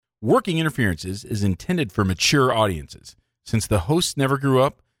Working Interferences is intended for mature audiences. Since the hosts never grew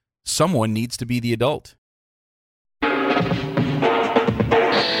up, someone needs to be the adult.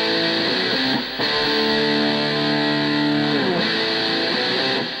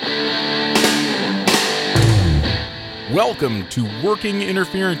 Welcome to Working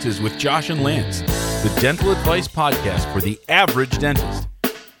Interferences with Josh and Lance, the dental advice podcast for the average dentist.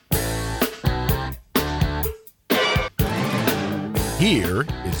 Here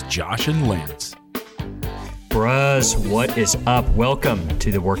is Josh and Lance. Bruz, what is up? Welcome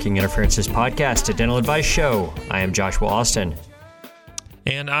to the Working Interferences podcast, a dental advice show. I am Joshua Austin.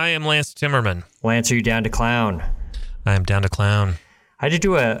 And I am Lance Timmerman. Lance, are you down to clown? I am down to clown. I had to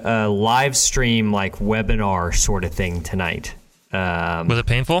do a live stream, like webinar sort of thing tonight. Was it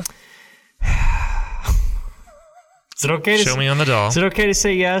painful? Is it okay to show me on the doll? Is it okay to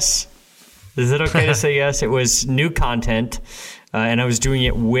say yes? Is it okay to say yes? It was new content, and I was doing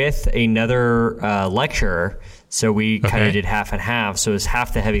it with another lecturer, so we kind of did half and half. So it was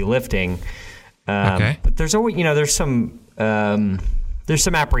half the heavy lifting. But there's always, there's some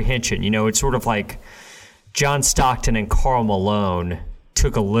apprehension. It's sort of like John Stockton and Karl Malone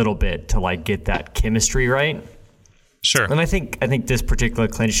took a little bit to like get that chemistry right. Sure. And I think this particular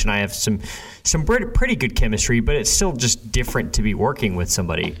clinician and I have some pretty good chemistry, but it's still just different to be working with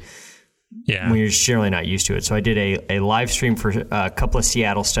somebody. Yeah. When you're generally not used to it. So I did a live stream for a couple of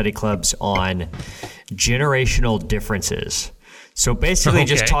Seattle study clubs on generational differences. So basically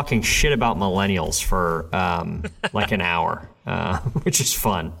just talking shit about millennials for like an hour, which is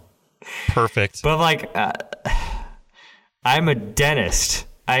fun. Perfect. But like, I'm a dentist.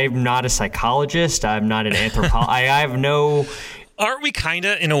 I'm not a psychologist. I'm not an anthropologist. I have no... Aren't we kind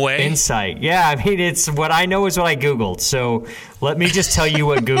of, in a way? Insight. Yeah, I mean, it's what I know is what I Googled. So let me just tell you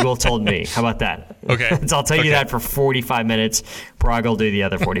what Google told me. How about that? Okay. So I'll tell you that for 45 minutes. Prague will do the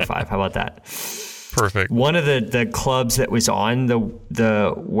other 45. How about that? Perfect. One of the clubs that was on the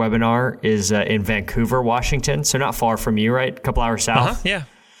webinar is in Vancouver, Washington. So not far from you, right? A couple hours south. Yeah.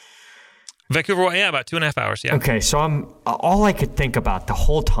 Vancouver, about 2.5 hours, yeah. Okay, so all I could think about the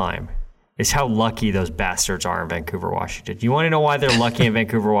whole time is how lucky those bastards are in Vancouver, Washington. You want to know why they're lucky in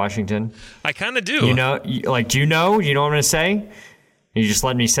Vancouver, Washington? I kind of do. Do you know what I'm going to say? You just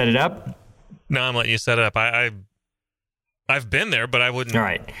letting me set it up? No, I'm letting you set it up. I've been there, but I wouldn't. All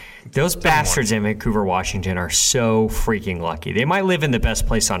right. Those bastards in Vancouver, Washington are so freaking lucky. They might live in the best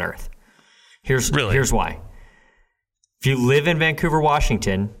place on earth. Here's why. If you live in Vancouver,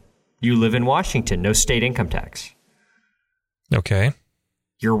 Washington, you live in Washington, no state income tax. Okay.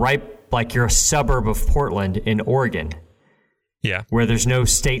 You're right, like you're a suburb of Portland in Oregon. Yeah. Where there's no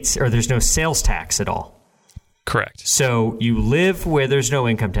states or there's no sales tax at all. Correct. So you live where there's no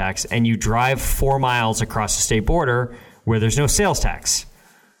income tax and you drive 4 miles across the state border where there's no sales tax.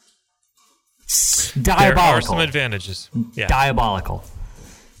 It's diabolical. There are some advantages. Yeah. Diabolical.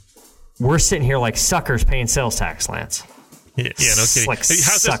 We're sitting here like suckers paying sales tax, Lance. Yeah, no kidding. Like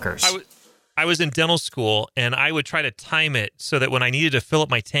suckers. I was in dental school, and I would try to time it so that when I needed to fill up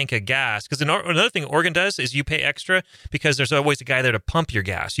my tank of gas, because another thing Oregon does is you pay extra because there's always a guy there to pump your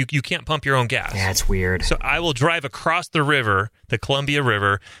gas. You can't pump your own gas. Yeah, it's weird. So I will drive across the river, the Columbia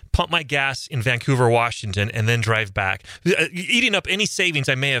River, pump my gas in Vancouver, Washington, and then drive back, eating up any savings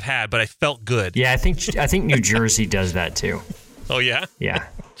I may have had, but I felt good. Yeah, I think New Jersey does that too. Oh, yeah? Yeah.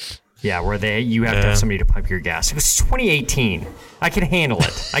 Yeah, where you have to have somebody to pump your gas. It was 2018. I can handle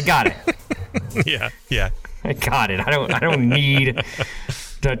it. I got it. Yeah. I got it. I don't need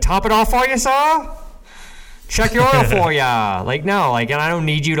to top it off for you, sir. Check your oil for ya. And I don't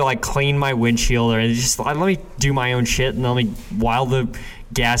need you to like clean my windshield or just let me do my own shit and while the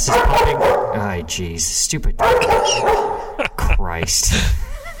gas is pumping. Oh, jeez, stupid. Christ.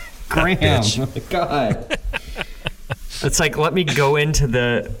 Graham, God. It's like, let me go into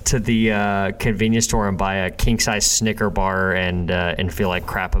the convenience store and buy a king size Snicker bar and feel like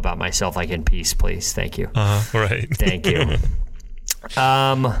crap about myself, like in peace, please. Thank you. Right. Thank you.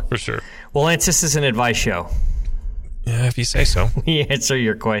 For sure. Well, Lance, this is an advice show. Yeah, if you say so. We answer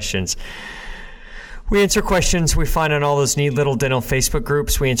your questions. We answer questions we find on all those neat little dental Facebook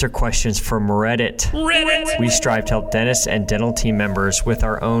groups. We answer questions from Reddit. We strive to help dentists and dental team members with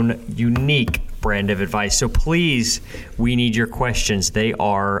our own unique brand of advice. So please, we need your questions. They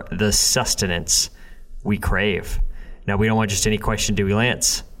are the sustenance we crave. Now, we don't want just any question, do we,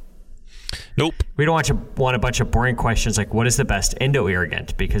 Lance? Nope. We don't want a bunch of boring questions like, what is the best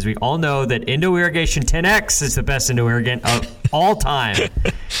endo-irrigant? Because we all know that endo-irrigation 10X is the best endo-irrigant of all time.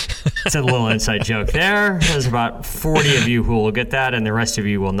 It's a little inside joke there. There's about 40 of you who will get that, and the rest of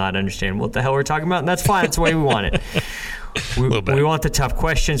you will not understand what the hell we're talking about, and that's fine. That's the way we want it. We want the tough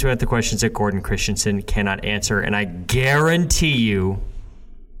questions. We want the questions that Gordon Christensen cannot answer. And I guarantee you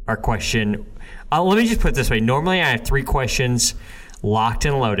our question... let me just put it this way. Normally I have 3 questions locked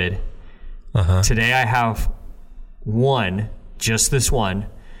and loaded. Today I have 1, just this one,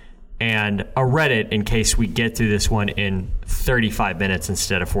 and a Reddit in case we get through this one in 35 minutes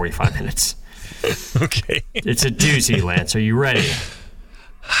instead of 45 minutes. Okay. It's a doozy, Lance. Are you ready?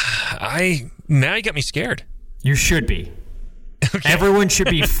 Now you got me scared. You should be. Okay. Everyone should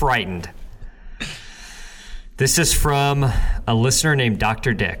be frightened. This is from a listener named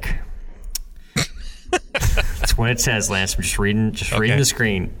Dr. Dick. That's what it says, Lance. I'm just reading the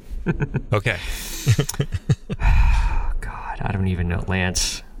screen. Okay. Oh, God, I don't even know,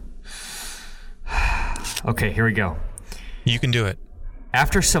 Lance. Okay, here we go. You can do it.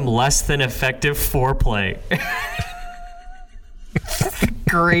 After some less than effective foreplay.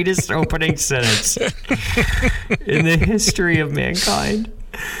 Greatest opening sentence in the history of mankind.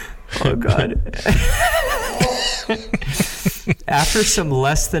 Oh, God. After some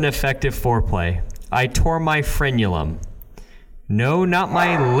less than effective foreplay, I tore my frenulum. No, not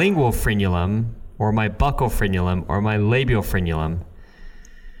my lingual frenulum, or my buccal frenulum, or my labial frenulum,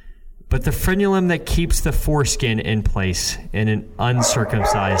 but the frenulum that keeps the foreskin in place in an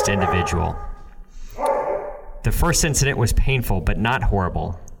uncircumcised individual. The first incident was painful, but not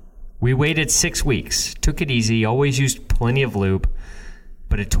horrible. We waited 6 weeks, took it easy, always used plenty of lube,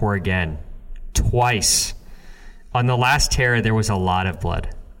 but it tore again. Twice. On the last tear, there was a lot of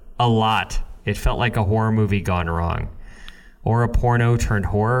blood. A lot. It felt like a horror movie gone wrong. Or a porno turned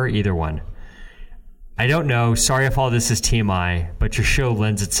horror, either one. I don't know. Sorry if all this is TMI, but your show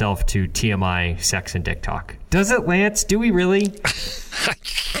lends itself to TMI, sex, and dick talk. Does it, Lance? Do we really?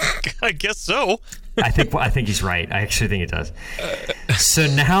 I guess so. I think he's right. I actually think it does. So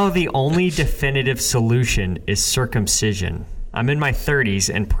now the only definitive solution is circumcision. I'm in my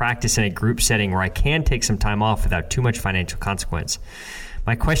 30s and practice in a group setting where I can take some time off without too much financial consequence.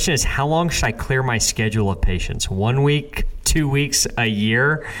 My question is, how long should I clear my schedule of patients? 1 week, 2 weeks, a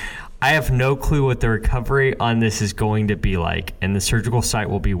year? I have no clue what the recovery on this is going to be like, and the surgical site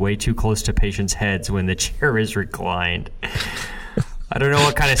will be way too close to patients' heads when the chair is reclined. I don't know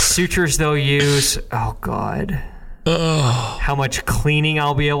what kind of sutures they'll use. Oh, God. How much cleaning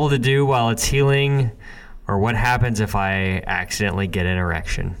I'll be able to do while it's healing, or what happens if I accidentally get an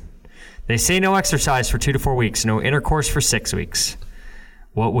erection. They say no exercise for 2 to 4 weeks, no intercourse for 6 weeks.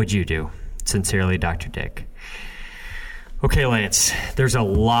 What would you do? Sincerely, Dr. Dick. Okay, Lance, there's a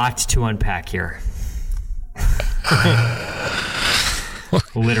lot to unpack here.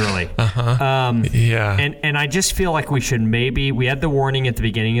 Literally. Yeah. And I just feel like we should we had the warning at the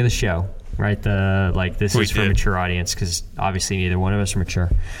beginning of the show, right? This is for a mature audience, because obviously neither one of us are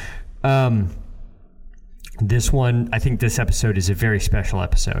mature. This one, I think this episode is a very special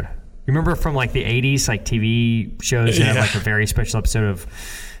episode. Remember from like the 80s, like TV shows that had like a very special episode of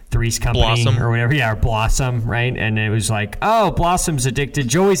Three's Company Blossom. or whatever. Yeah, or Blossom, right? And it was like, oh, Blossom's addicted.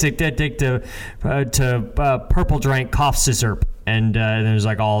 Joey's addicted to purple drank cough scissor. And there's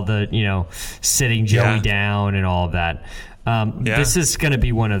like all the, sitting Joey down and all of that. This is going to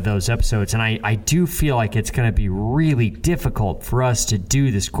be one of those episodes. And I do feel like it's going to be really difficult for us to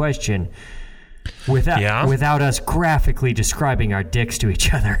do this question without us graphically describing our dicks to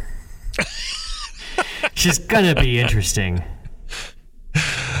each other. It's just going to be interesting.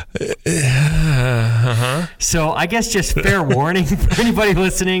 So I guess just fair warning for anybody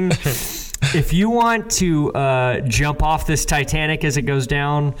listening. If you want to jump off this Titanic as it goes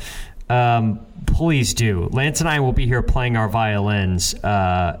down, please do. Lance and I will be here playing our violins.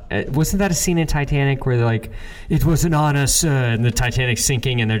 Wasn't that a scene in Titanic where they're like, it wasn't on us, and the Titanic's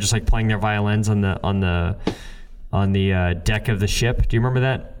sinking, and they're just like playing their violins on the deck of the ship? Do you remember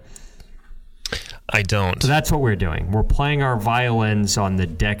that? I don't. So that's what we're doing. We're playing our violins on the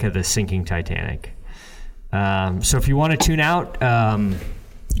deck of the sinking Titanic. So if you want to tune out,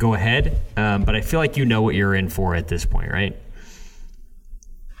 go ahead. But I feel like you know what you're in for at this point, right?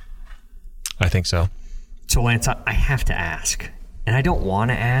 I think so. So, Lance, I have to ask. And I don't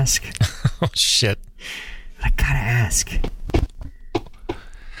want to ask. Oh, shit. But I got to ask.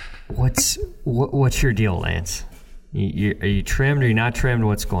 What's your deal, Lance? Are you trimmed? Are you not trimmed?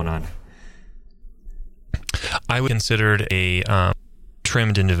 What's going on? I would considered a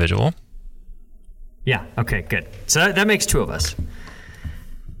trimmed individual. Yeah. Okay. Good. So that makes 2 of us.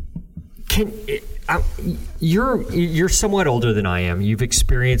 You're somewhat older than I am. You've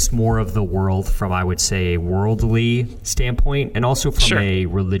experienced more of the world from, I would say, a worldly standpoint, and also from a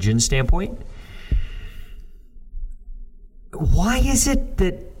religion standpoint. Why is it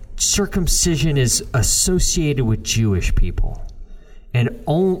that circumcision is associated with Jewish people. And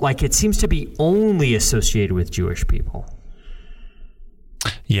it seems to be only associated with Jewish people.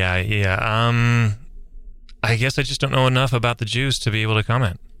 Yeah. I guess I just don't know enough about the Jews to be able to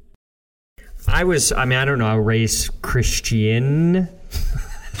comment. I don't know, raised Christian.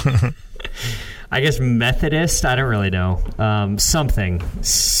 I guess Methodist, I don't really know.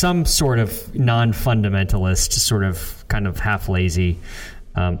 Some sort of non-fundamentalist, sort of kind of half lazy,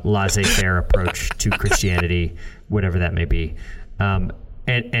 laissez-faire approach to Christianity, whatever that may be. And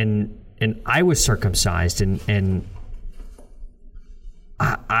I was circumcised, and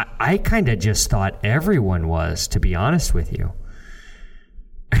I kind of just thought everyone was, to be honest with you.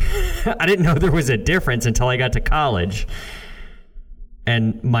 I didn't know there was a difference until I got to college.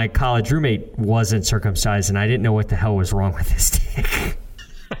 And my college roommate wasn't circumcised, and I didn't know what the hell was wrong with his dick.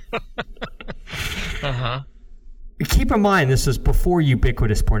 Uh-huh. Keep in mind, this was before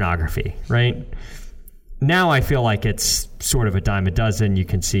ubiquitous pornography, right? Now I feel like it's sort of a dime a dozen. You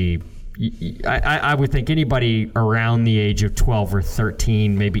can see, I would think anybody around the age of 12 or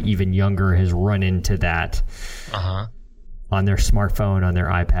 13, maybe even younger, has run into that. Uh-huh. On their smartphone, on their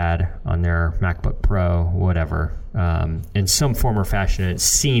iPad, on their MacBook Pro, whatever, in some form or fashion, and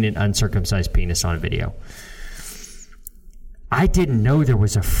seen an uncircumcised penis on video. I didn't know there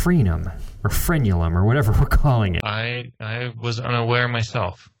was a frenum or frenulum or whatever we're calling it. I was unaware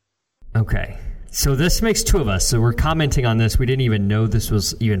myself. Okay, so this makes two of us. So we're commenting on this. We didn't even know this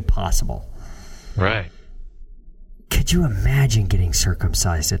was even possible. Right. Could you imagine getting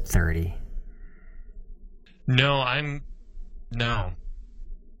circumcised at 30? No.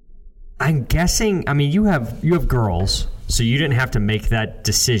 I'm guessing, you have girls, so you didn't have to make that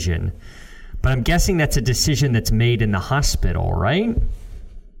decision. But I'm guessing that's a decision that's made in the hospital, right?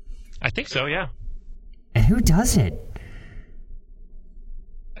 I think so, yeah. And who does it?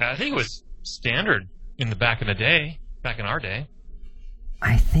 I think it was standard back in our day.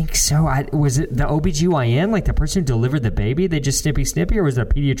 I think so. Was it the OBGYN, like the person who delivered the baby? They just snippy, or was it a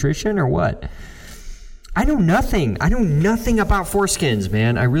pediatrician, or what? I know nothing. I know nothing about foreskins,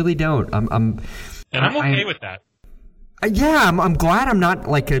 man. I really don't. I'm okay with that. Yeah, I'm glad I'm not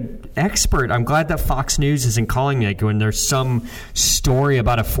like an expert. I'm glad that Fox News isn't calling me when there's some story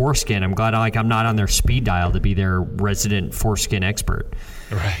about a foreskin. I'm glad I'm not on their speed dial to be their resident foreskin expert.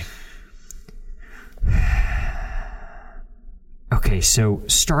 Right. Okay, so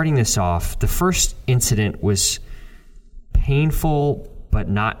starting this off, the first incident was painful but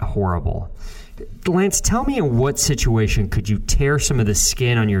not horrible. Lance, tell me in what situation could you tear some of the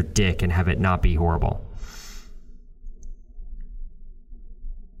skin on your dick and have it not be horrible?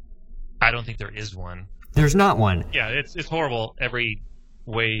 I don't think there is one. There's not one. Yeah, it's horrible every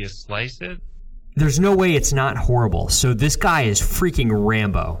way you slice it. There's no way it's not horrible. So this guy is freaking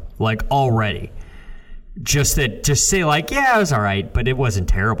Rambo, like already. Just say like, yeah, it was all right, but it wasn't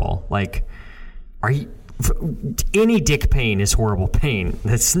terrible. Like, any dick pain is horrible pain.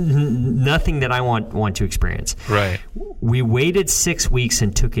 That's nothing that I want to experience. Right. We waited 6 weeks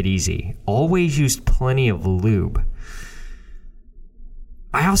and took it easy. Always used plenty of lube.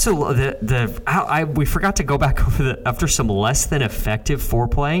 I also we forgot to go back over after some less than effective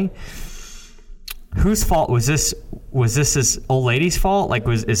foreplay. Whose fault was this? Was this old lady's fault? Like,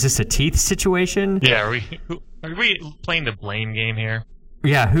 is this a teeth situation? Yeah. Are we playing the blame game here?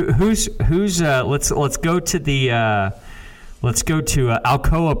 Yeah, who's let's go to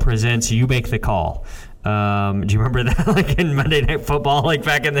Alcoa presents You Make the Call. Do you remember that, like in Monday Night Football, like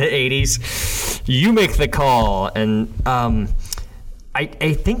back in the 80s? You make the call. And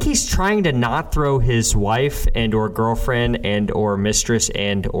I think he's trying to not throw his wife and or girlfriend and or mistress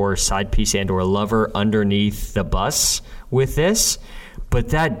and or side piece and or lover underneath the bus with this, but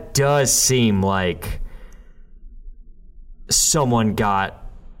that does seem like someone got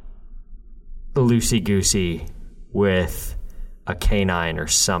loosey-goosey with a canine or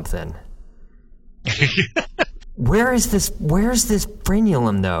something. Where's this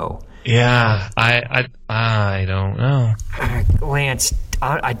frenulum, though? Yeah, I don't know. Lance,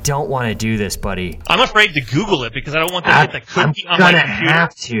 I don't want to do this, buddy. I'm afraid to Google it because I don't want to get the cookie on my computer. I'm gonna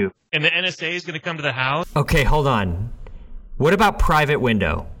have to. And the NSA is going to come to the house. Okay, hold on. What about private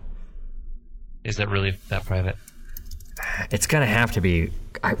window? Is that really that private? It's gonna have to be.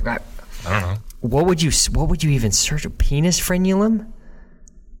 I don't know. What would you even search? Penis frenulum?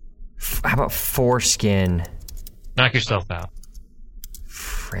 How about foreskin? Knock yourself out.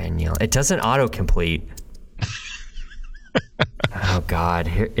 Frenulum. It doesn't autocomplete. Oh God!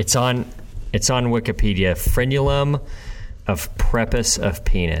 Here it's on Wikipedia. Frenulum of prepuce of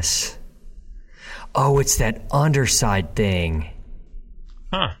penis. Oh, it's that underside thing.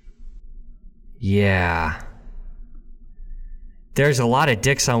 Huh. Yeah. There's a lot of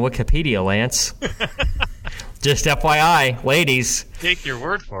dicks on Wikipedia, Lance. Just FYI, ladies. Take your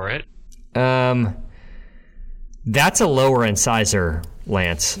word for it. That's a lower incisor,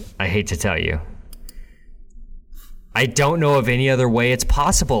 Lance. I hate to tell you. I don't know of any other way it's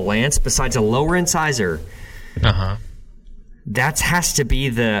possible, Lance, besides a lower incisor. Uh-huh. That has to be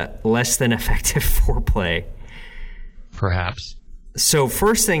the less than effective foreplay. Perhaps. So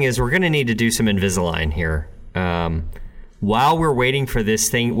first thing is we're going to need to do some Invisalign here. While we're waiting for this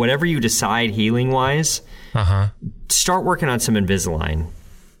thing, whatever you decide healing-wise, start working on some Invisalign.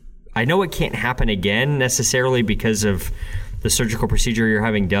 I know it can't happen again necessarily because of the surgical procedure you're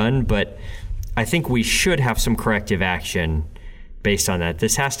having done, but I think we should have some corrective action based on that.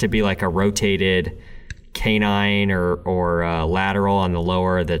 This has to be like a rotated canine or lateral on the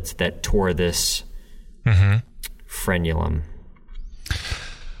lower that tore this frenulum.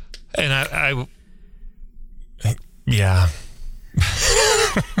 And I yeah.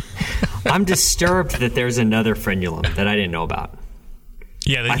 I'm disturbed that there's another frenulum that I didn't know about.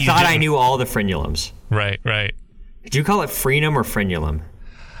 Yeah, I thought I knew all the frenulums. Right. Do you call it frenum or frenulum?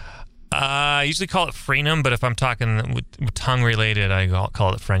 I usually call it frenum, but if I'm talking with tongue related, I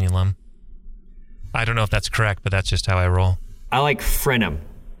call it frenulum. I don't know if that's correct, but that's just how I roll. I like frenum.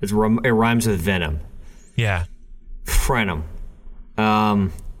 It rhymes with venom. Yeah. Frenum.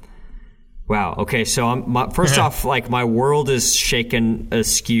 Wow. Okay. So first off, like my world is shaken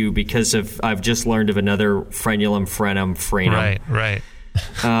askew because I've just learned of another frenulum, frenum. Right.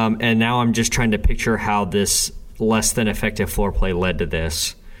 And now I'm just trying to picture how this less than effective foreplay led to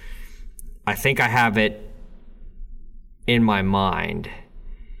this. I think I have it in my mind.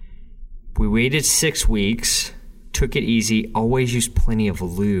 We waited 6 weeks, took it easy, always used plenty of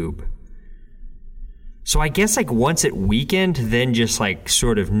lube. So I guess like once it weakened, then just like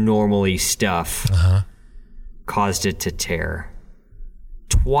sort of normally stuff caused it to tear.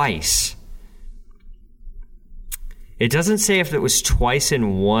 Twice. It doesn't say if it was twice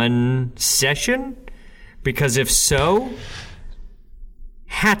in one session, because if so,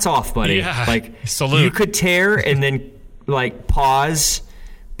 hats off, buddy. Yeah, like salute. You could tear and then like pause.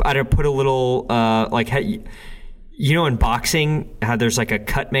 I'd put a little you know, in boxing, how there's like a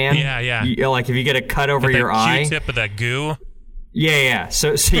cut man. Yeah. Like if you get a cut over your eye. Q-tip of that goo. Yeah.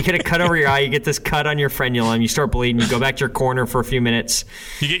 So you get a cut over your eye, you get this cut on your frenulum, you start bleeding, you go back to your corner for a few minutes.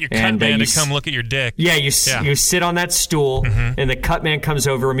 You get your cut man to come look at your dick. Yeah, you sit on that stool, and the cut man comes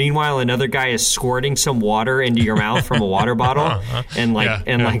over. Meanwhile, another guy is squirting some water into your mouth from a water bottle, and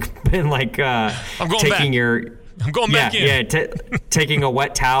I'm going back in. Taking a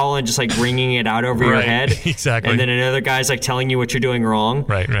wet towel and just like wringing it out over your head. Exactly. And then another guy's like telling you what you're doing wrong.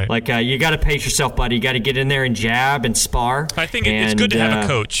 Right. Like you got to pace yourself, buddy. You got to get in there and jab and spar. I think it's good to have a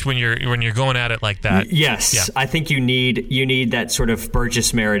coach when you're going at it like that. Yes, yeah. I think you need that sort of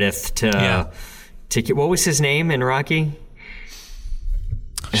Burgess Meredith to what was his name in Rocky?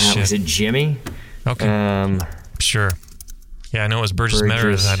 Was it Jimmy? Okay. Sure. Yeah, I know it was Burgess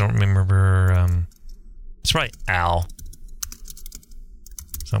Meredith. I don't remember. It's probably Al.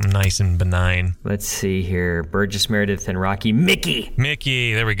 Something nice and benign. Let's see here. Burgess Meredith and Rocky. Mickey,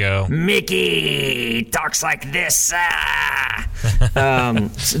 there we go. Mickey talks like this. That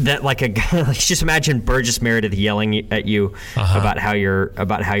like a guy. Just imagine Burgess Meredith yelling at you about how you're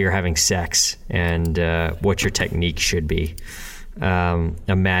having sex and what your technique should be.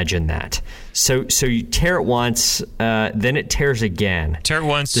 Imagine that. So you tear it once, then it tears again. Tear it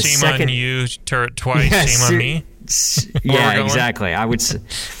once, shame on you. Tear it twice, shame on me. Yeah, exactly. I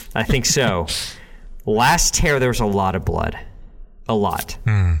think so. Last tear, there was a lot of blood. A lot.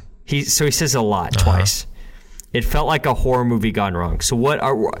 He says a lot twice. It felt like a horror movie gone wrong. So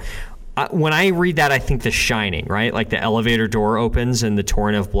when I read that, I think The Shining, right? Like the elevator door opens and the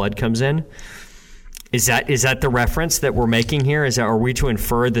torrent of blood comes in. Is that the reference that we're making here? Are we to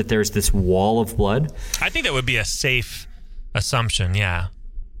infer that there's this wall of blood? I think that would be a safe assumption. Yeah.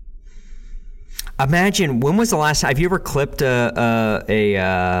 Imagine, when was the last time? Have you ever clipped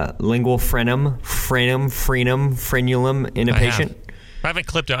a lingual frenulum in a patient? I haven't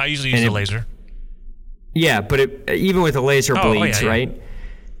clipped it. I usually use a laser. Yeah, but even with a laser bleeds, right?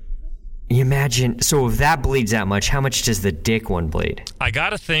 You imagine. So if that bleeds that much, how much does the dick one bleed? I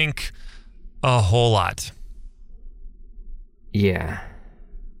gotta think. A whole lot. Yeah.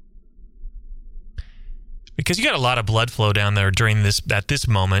 Because you got a lot of blood flow down there at this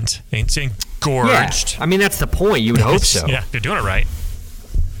moment. It's engorged. Yeah. I mean, that's the point. You would hope so. Yeah, they're doing it right.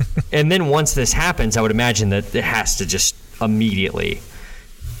 And then once this happens, I would imagine that it has to just immediately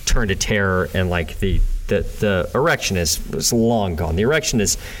turn to terror and like the the erection is long gone. The erection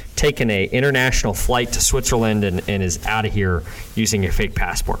has taken a international flight to Switzerland and is out of here using a fake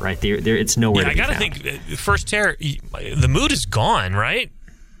passport, right? It's nowhere to be found. I got to think, first tear, the mood is gone, right?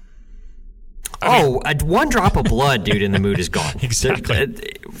 One drop of blood, dude, and the mood is gone.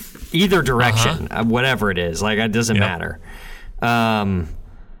 Exactly. Either direction, whatever it is. Like, it doesn't matter.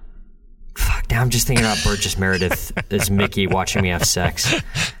 Fuck, now I'm just thinking about Burgess Meredith as Mickey watching me have sex.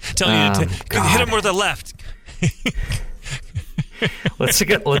 Telling you to hit him with the left. Let's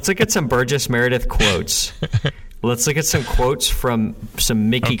look at some Burgess Meredith quotes. Let's look at some quotes from some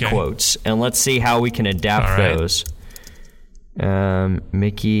Mickey quotes, and let's see how we can adapt those.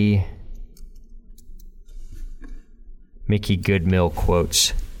 Mickey Goodmill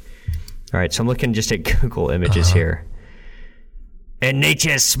quotes. All right, so I'm looking just at Google Images here. And nature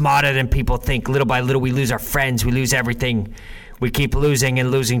is smarter than people think. Little by little, we lose our friends. We lose everything. We keep losing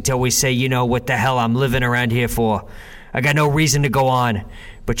and losing till we say, you know, what the hell I'm living around here for? I got no reason to go on.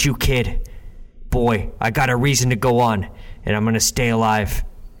 But you, kid, boy, I got a reason to go on. And I'm going to stay alive.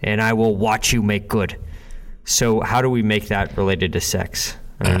 And I will watch you make good. So how do we make that related to sex?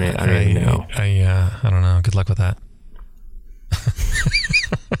 I don't even know. I don't know. Good luck with that.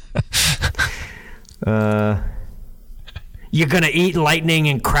 You're gonna eat lightning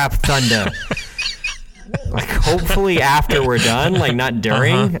and crap thunder. Like, hopefully after we're done, like not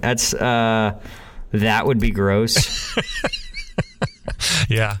during. That's that would be gross.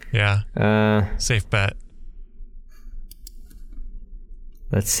 Yeah. Safe bet.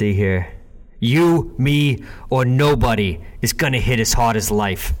 Let's see here. You, me, or nobody is gonna hit as hard as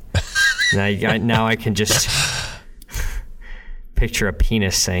life. Now I can just picture a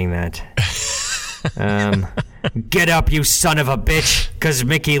penis saying that. Get up, you son of a bitch, because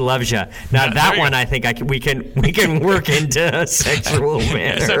Mickey loves you. Now that one, I think we can work into a sexual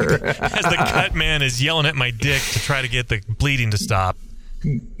manner. As the cut man is yelling at my dick to try to get the bleeding to stop.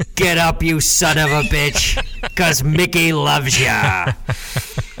 Get up, you son of a bitch, because Mickey loves you. God.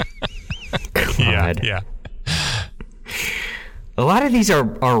 Yeah. A lot of these are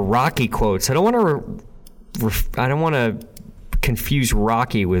Rocky quotes. I don't want to confuse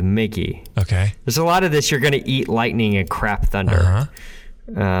Rocky with Mickey. Okay. There's a lot of this. You're going to eat lightning and crap thunder,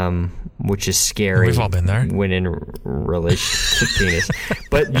 which is scary. We've all been there. When in relation to penis.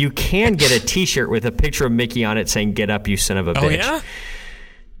 But you can get a T-shirt with a picture of Mickey on it saying, "Get up, you son of a bitch." Oh, yeah?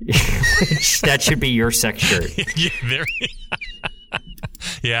 That should be your sex shirt.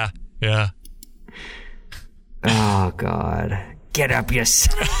 Yeah. Oh, God. Get up, you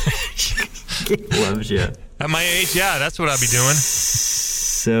son of a bitch. He loves you. At my age, yeah, that's what I'd be doing.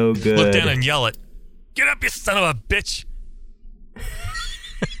 So good. Look down and yell it. Get up, you son of a bitch.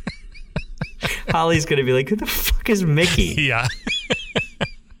 Holly's going to be like, who the fuck is Mickey? Yeah.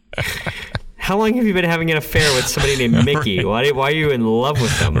 How long have you been having an affair with somebody named Mickey? Why are you in love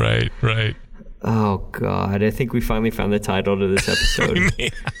with them? Right. Oh, God. I think we finally found the title to this episode.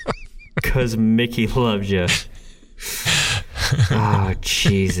 Because Mickey loves you. Oh,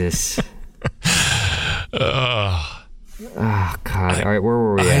 Jesus. Oh, God. All right, where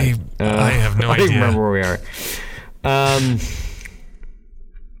were we at? I have no idea. I don't remember where we are.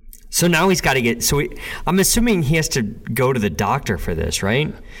 So now he's got to get... I'm assuming he has to go to the doctor for this,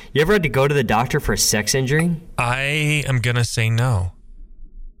 right? You ever had to go to the doctor for a sex injury? I am going to say no.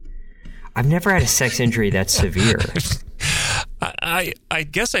 I've never had a sex injury that's severe. I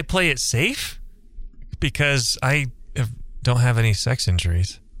guess I play it safe because I don't have any sex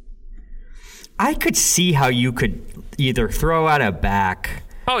injuries. I could see how you could either throw out a back...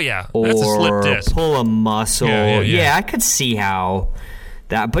 Oh, yeah. That's a slip disc. Pull a muscle. Yeah, I could see how...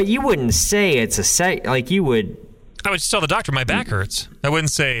 that, but you wouldn't say it's a sex, like you would. I would just tell the doctor my back hurts. I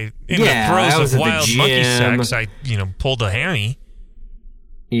wouldn't say in the throes of wild monkey sex, I pulled a hammy.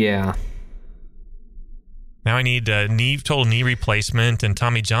 Yeah. Now I need total knee replacement and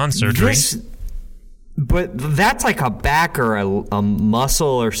Tommy John surgery. But that's like a back or a muscle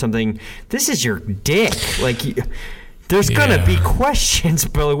or something. This is your dick. Like, there's gonna be questions,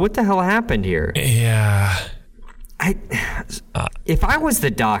 Billy. What the hell happened here? Yeah. If I was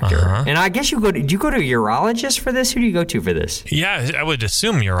the doctor, and I guess do you go to a urologist for this? Who do you go to for this? Yeah, I would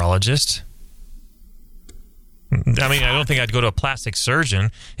assume urologist. I mean, I don't think I'd go to a plastic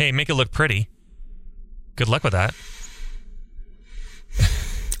surgeon. Hey, make it look pretty. Good luck with that.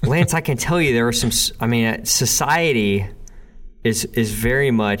 Lance, I can tell you there are some... I mean, society is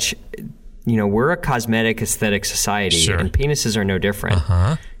very much... we're a cosmetic, aesthetic society, and penises are no different.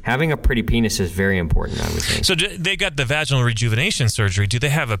 Having a pretty penis is very important, I would think. So they got the vaginal rejuvenation surgery. Do they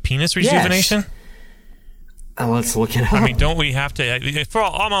have a penis rejuvenation? Yes. Let's look it up. I mean, don't we have to...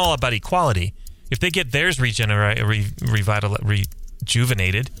 I'm all about equality. If they get theirs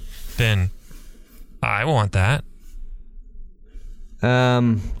rejuvenated, then I want that.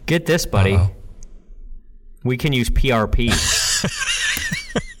 Get this, buddy. Uh-oh. We can use PRP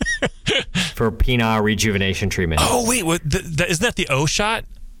for penile rejuvenation treatment. Oh, wait. Isn't that the O shot?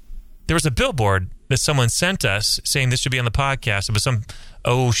 There was a billboard that someone sent us saying this should be on the podcast. It was some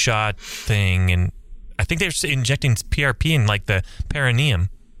O shot thing, and I think they're injecting PRP in like the perineum.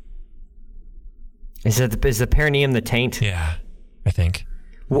 Is the perineum the taint? Yeah, I think.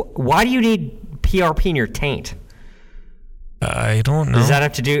 Why do you need PRP in your taint? I don't know. Does that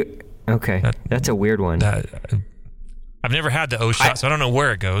have to do... Okay, that's a weird one. I've never had the O shot, so I don't know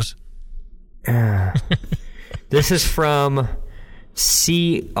where it goes. This is from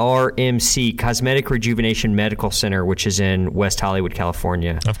CRMC, Cosmetic Rejuvenation Medical Center, which is in West Hollywood,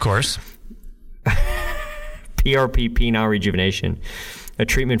 California. Of course. PRP, penile rejuvenation, a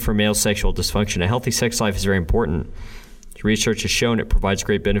treatment for male sexual dysfunction. A healthy sex life is very important. Research has shown it provides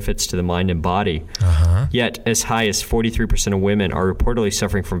great benefits to the mind and body. Yet, as high as 43% of women are reportedly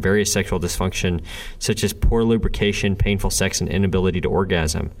suffering from various sexual dysfunction, such as poor lubrication, painful sex, and inability to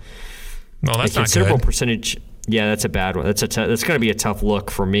orgasm. Well, that's a considerable not good. Percentage. Yeah, that's a bad one. That's going to be a tough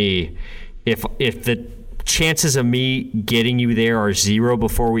look for me. If the chances of me getting you there are 0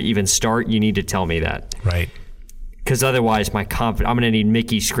 before we even start, you need to tell me that. Right. Because otherwise, I'm going to need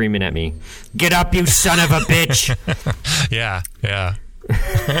Mickey screaming at me, "Get up, you son of a bitch!" Yeah.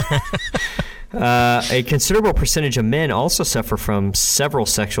 A considerable percentage of men also suffer from several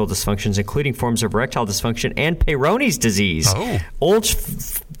sexual dysfunctions, including forms of erectile dysfunction and Peyronie's disease. Oh. Old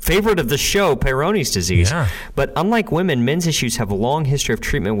favorite of the show, Peyronie's disease. Yeah. But unlike women, men's issues have a long history of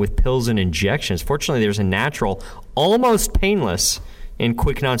treatment with pills and injections. Fortunately, there's a natural, almost painless, and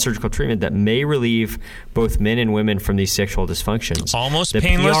quick non-surgical treatment that may relieve both men and women from these sexual dysfunctions. Almost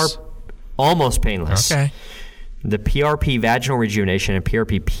painless? Almost painless. Okay. The PRP vaginal rejuvenation and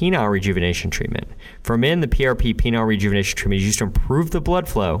PRP penile rejuvenation treatment. For men, the PRP penile rejuvenation treatment is used to improve the blood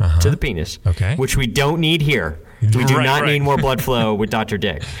flow to the penis, which we don't need here. We do not need more blood flow with Dr.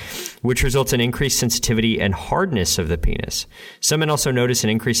 Dick, which results in increased sensitivity and hardness of the penis. Some men also notice an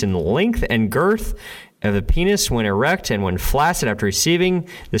increase in length and girth of the penis when erect and when flaccid after receiving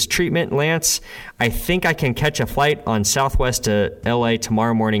this treatment. Lance, I think I can catch a flight on Southwest to LA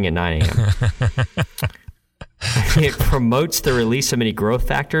tomorrow morning at 9 a.m. It promotes the release of many growth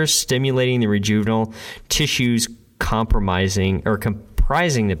factors, stimulating the rejuvenal tissues comprising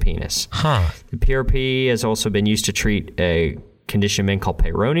the penis. The PRP has also been used to treat a condition men call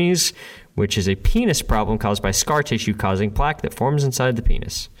Peyronie's, which is a penis problem caused by scar tissue causing plaque that forms inside the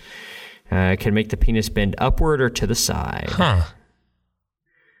penis. It can make the penis bend upward or to the side.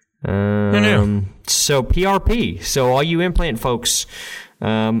 So PRP. So all you implant folks,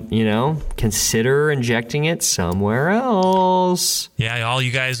 consider injecting it somewhere else. Yeah, all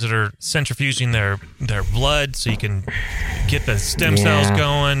you guys that are centrifuging their blood so you can get the stem cells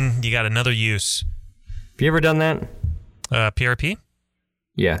going, you got another use. Have you ever done that? PRP?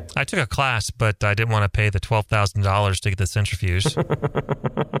 Yeah. I took a class, but I didn't want to pay the $12,000 to get the centrifuge.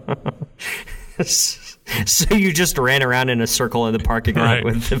 So you just ran around in a circle in the parking lot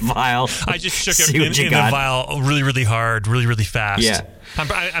with the vial. I just shook it in the vial really, really hard, really, really fast. Yeah.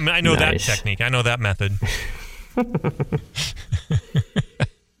 I know that technique. I know that method.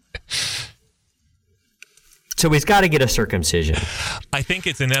 So he's got to get a circumcision. I think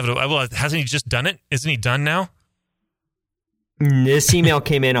it's inevitable. Well, hasn't he just done it? Isn't he done now? This email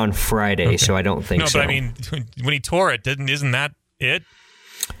came in on Friday, so I don't think so. No, but I mean, when he tore it, isn't that it?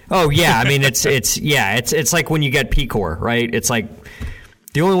 Oh yeah, I mean it's like when you get PCOR, right? It's like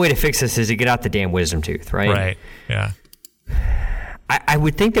the only way to fix this is to get out the damn wisdom tooth, right? Right. Yeah. I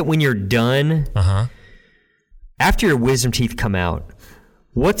would think that when you're done, after your wisdom teeth come out,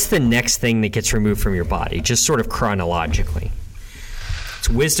 what's the next thing that gets removed from your body? Just sort of chronologically, it's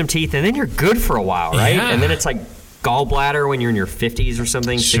wisdom teeth, and then you're good for a while, right? Yeah. And then it's like gallbladder when you're in your 50s or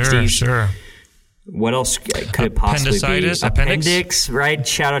something, 60s. Sure. What else could it possibly be? Appendix, right?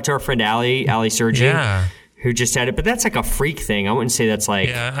 Shout out to our friend Allie Surgeon, who just had it. But that's like a freak thing. I wouldn't say that's like...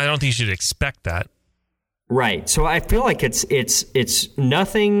 Yeah, I don't think you should expect that. Right. So I feel like it's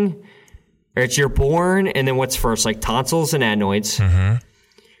nothing... Or it's you're born, and then what's first? Like tonsils and adenoids. Mm-hmm.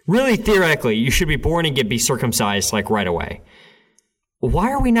 Really, theoretically, you should be born and be circumcised like right away.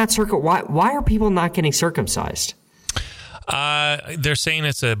 Why are we not Why are people not getting circumcised? They're saying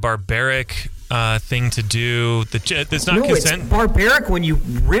it's a barbaric thing to do. It's not consent. It's barbaric when you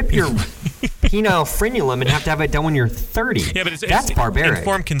rip your penile frenulum and have to have it done when you're 30. Yeah, but that's barbaric.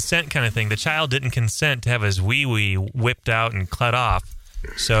 Informed consent kind of thing. The child didn't consent to have his wee-wee whipped out and cut off.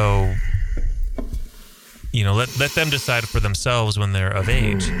 So let them decide for themselves when they're of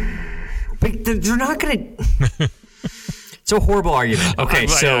age. But they're not going to. It's a horrible argument. Okay,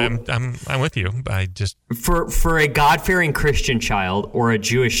 I'm with you. I just for a God-fearing Christian child or a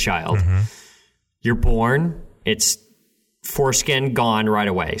Jewish child, you're born. It's foreskin gone right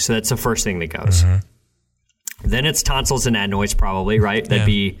away. So that's the first thing that goes. Then it's tonsils and adenoids, probably, right? That'd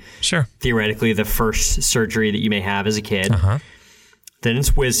be theoretically the first surgery that you may have as a kid. Then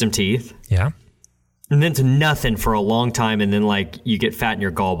it's wisdom teeth. Yeah. And then it's nothing for a long time, and then you get fat and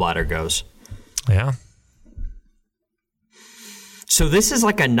your gallbladder goes. Yeah. So this is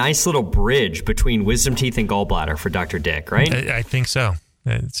like a nice little bridge between wisdom teeth and gallbladder for Dr. Dick, right? I think so.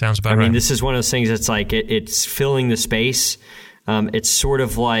 It sounds about right. I mean, this is one of those things that's like it's filling the space. It's sort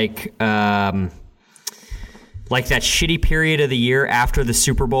of like that shitty period of the year after the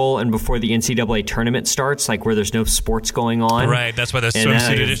Super Bowl and before the NCAA tournament starts, like where there's no sports going on. Right. That's why the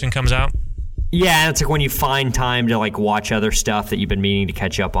swimsuit edition comes out. Yeah, it's like when you find time to watch other stuff that you've been meaning to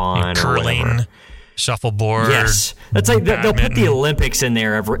catch up on, curling, or whatever. Shuffleboard. Yes, that's like they'll put the Olympics in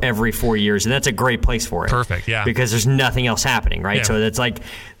there every 4 years, and that's a great place for it. Perfect, yeah, because there's nothing else happening, right? Yeah. So that's like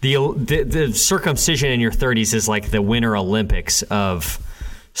the circumcision in your 30s is like the Winter Olympics of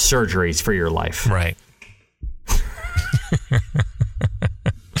surgeries for your life, right?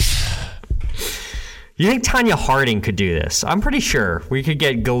 You think Tanya Harding could do this? I'm pretty sure we could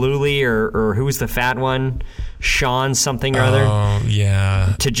get Galuli or who was the fat one, Sean something or other. Oh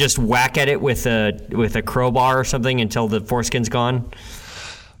yeah. To just whack at it with a crowbar or something until the foreskin's gone.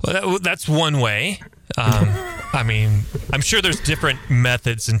 Well, that's one way. I mean, I'm sure there's different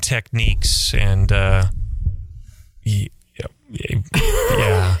methods and techniques, and yeah.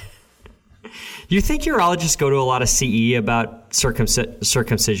 You think urologists go to a lot of CE about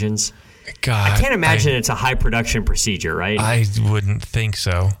circumcisions? God, I can't imagine it's a high production procedure, right? I wouldn't think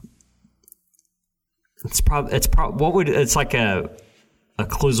so. It's like a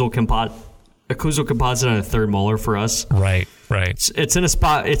occlusal composite on a third molar for us. Right. It's in a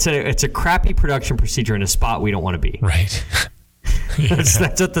spot. It's a crappy production procedure in a spot we don't want to be. Right. That's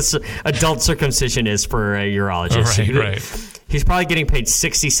what the adult circumcision is for a urologist. Right. He's probably getting paid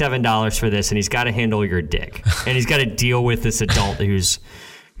 $67 for this, and he's got to handle your dick, and he's got to deal with this adult who's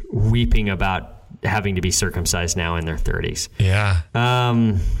weeping about having to be circumcised now in their 30s. Yeah.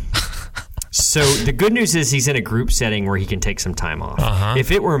 So the good news is he's in a group setting where he can take some time off.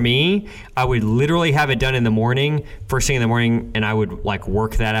 If it were me, I would literally have it done in the morning, first thing in the morning, and I would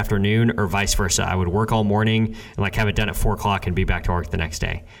work that afternoon, or vice versa. I would work all morning and have it done at 4 o'clock and be back to work the next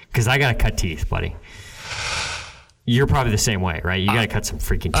day. Because I got to cut teeth, buddy. You're probably the same way, right? You got to cut some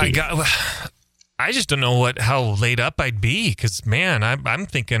freaking teeth. I just don't know how laid up I'd be, because, man, I'm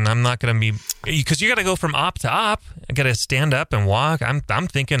thinking I'm not going to be, because you got to go from op to op. I got to stand up and walk. I'm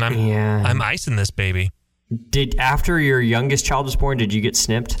thinking I'm icing this baby. After your youngest child was born, did you get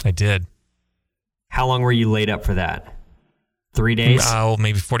snipped? I did. How long were you laid up for that? 3 days? Oh,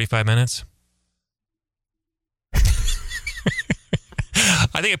 maybe 45 minutes.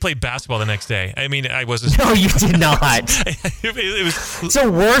 I think I played basketball the next day. I mean, I wasn't. No, you did not. it was. It's the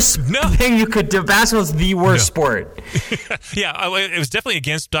worst thing you could do. Basketball's the worst sport. Yeah, it was definitely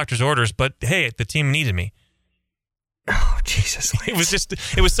against doctor's orders, but hey, the team needed me. Oh, Jesus. It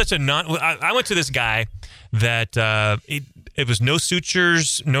was such a I went to this guy that it was no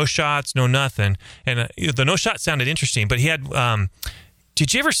sutures, no shots, no nothing. And the no shot sounded interesting, but he had.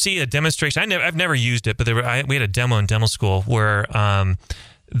 Did you ever see a demonstration? I've never used it, but we had a demo in dental school where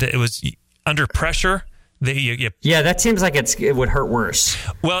it was under pressure. Yeah, that seems like it would hurt worse.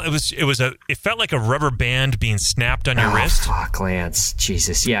 Well, it felt like a rubber band being snapped on your wrist. Fuck, Lance,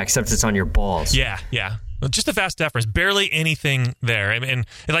 Jesus, yeah. Except it's on your balls. Yeah. Just a vas deferens, barely anything there. And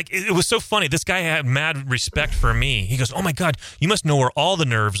it was so funny. This guy had mad respect for me. He goes, "Oh my God, you must know where all the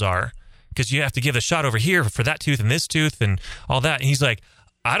nerves are, because you have to give a shot over here for that tooth and this tooth and all that." And he's like,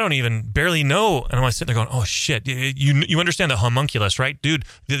 "I don't even barely know." And I'm sitting there going, "Oh shit, you understand the homunculus, right, dude?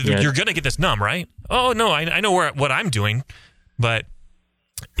 You're gonna get this numb, right?" "Oh no, I know what I'm doing," but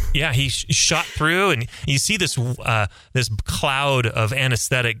yeah, he shot through, and you see this cloud of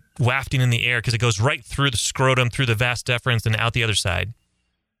anesthetic wafting in the air because it goes right through the scrotum, through the vas deferens, and out the other side.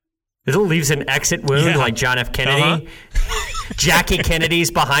 It leaves an exit wound like John F. Kennedy. Jackie Kennedy's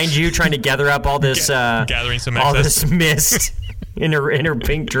behind you trying to gather up all this gathering some all this mist in her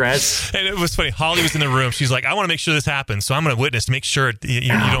pink dress. And it was funny. Holly was in the room. She's like, "I want to make sure this happens, so I'm going to witness to make sure you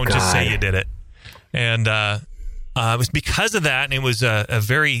don't just say you did it." And it was because of that, and it was a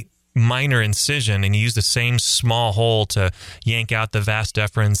very minor incision, and you use the same small hole to yank out the vas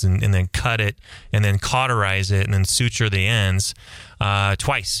deferens and then cut it and then cauterize it and then suture the ends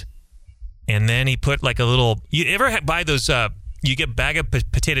twice. And then he put like a little. You ever buy those? You get a bag of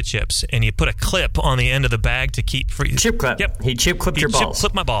potato chips, and you put a clip on the end of the bag to keep free. Chip clip. Yep. He chip clipped your balls. Chip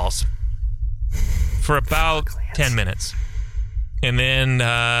clipped my balls for about 10 minutes. And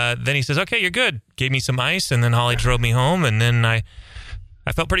then he says, "Okay, you're good." Gave me some ice, and then Holly drove me home. And then I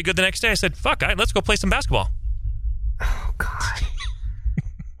felt pretty good the next day. I said, "Fuck, let's go play some basketball." Oh God.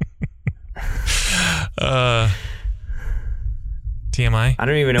 TMI. I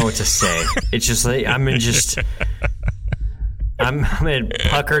don't even know what to say. It's just like I'm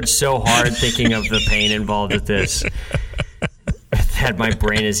puckered so hard thinking of the pain involved with this that my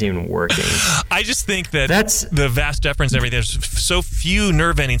brain isn't even working. I just think that's the vas deferens and everything. There's so few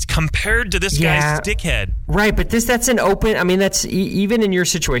nerve endings compared to this guy's dickhead. Right, but that's an open. I mean, that's even in your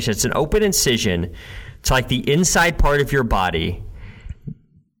situation. It's an open incision to like the inside part of your body,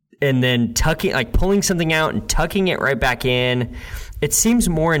 and then pulling something out and tucking it right back in. It seems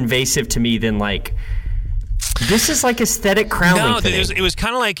more invasive to me than like. This is like aesthetic crown lengthening. No, it was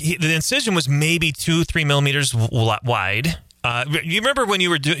kind of like the incision was maybe 2-3 millimeters wide. You remember when you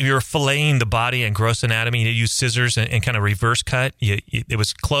were filleting the body in Gross Anatomy? You used scissors and kind of reverse cut. It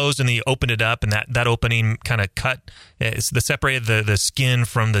was closed, and then you opened it up, and that opening kind of cut. Separated the skin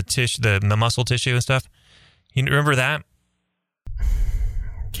from the tissue, the muscle tissue and stuff. You remember that?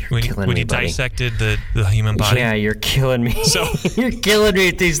 When you dissected the human body? Yeah, you're killing me. So you're killing me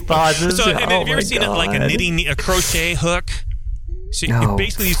with these thoughts. Have you ever seen it like a crochet hook? So you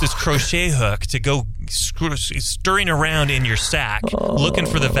basically use this crochet hook to go stirring around in your sack, looking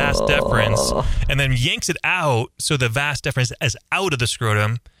for the vas deferens, and then yanks it out so the vas deferens is out of the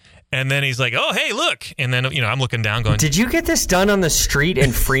scrotum. And then he's like, "Oh, hey, look!" And then I'm looking down, going, "Did you get this done on the street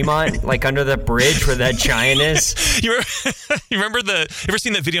in Fremont, like under the bridge where that giant is?" You remember you ever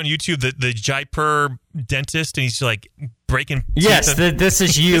seen that video on YouTube, the Jaipur dentist, and he's like breaking. Yes, this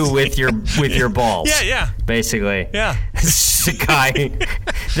is you with your balls. Yeah, basically. Yeah, this is a guy.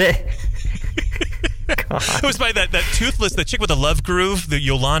 It was by that toothless, the chick with the love groove, the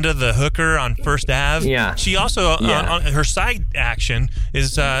Yolanda, the hooker on First Ave. Yeah. She also, on her side action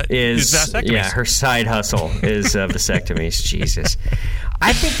is vasectomies. Yeah, her side hustle is vasectomies. Jesus.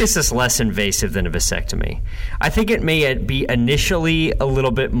 I think this is less invasive than a vasectomy. I think it may be initially a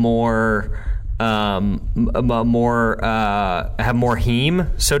little bit more... have more heme,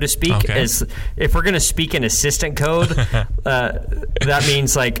 so to speak. Okay. As if we're going to speak in assistant code, that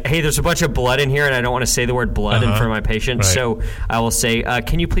means like, hey, there's a bunch of blood in here, and I don't want to say the word blood in front of my patient, right. So I will say,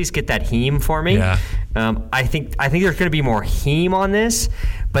 can you please get that heme for me? Yeah. I think there's going to be more heme on this,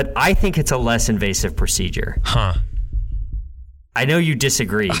 but I think it's a less invasive procedure. Huh. I know you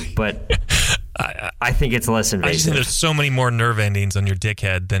disagree, but I think it's less invasive. I just think there's so many more nerve endings on your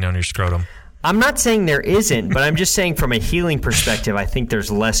dickhead than on your scrotum. I'm not saying there isn't, but I'm just saying from a healing perspective, I think there's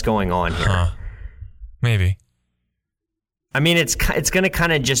less going on here. Maybe. I mean, it's going to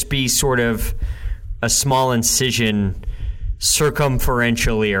kind of just be sort of a small incision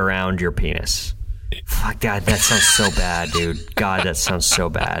circumferentially around your penis. Fuck, God, that sounds so bad, dude. God, that sounds so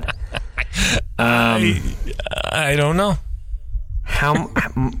bad. I don't know.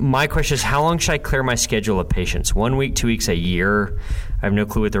 My question is, how long should I clear my schedule of patients? 1 week, 2 weeks, a year? I have no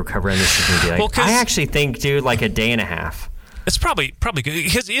clue what the recovery on this is going to be like. I actually think, dude, like a day and a half. It's probably good.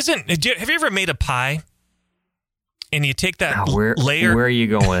 Because have you ever made a pie? And you take that layer. Where are you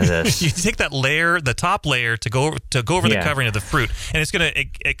going with this? You take that layer, the top layer, to go over the covering of the fruit, and it's going to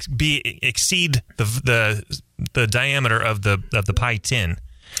exceed the diameter of the pie tin.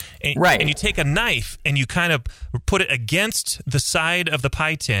 And, right. And you take a knife and you kind of put it against the side of the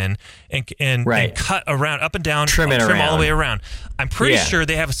pie tin and cut around, up and down, trim all the way around. I'm pretty sure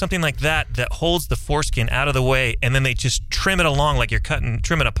they have something like that holds the foreskin out of the way, and then they just trim it along like you're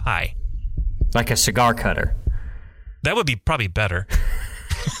trimming a pie. Like a cigar cutter. That would be probably better.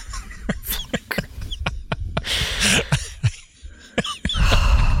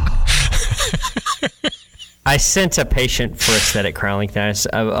 I sent a patient for aesthetic crown lengthening.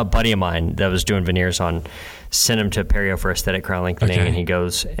 A buddy of mine that was doing veneers on sent him to Perio for aesthetic crown lengthening, and he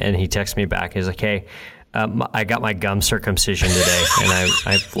goes and he texts me back. He's like, "Hey, I got my gum circumcision today," and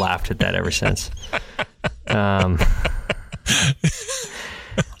I've laughed at that ever since.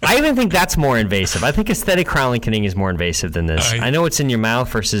 I even think that's more invasive. I think aesthetic crown lengthening is more invasive than this. I know it's in your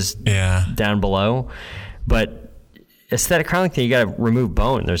mouth versus down below, but aesthetic crown lengthening, you got to remove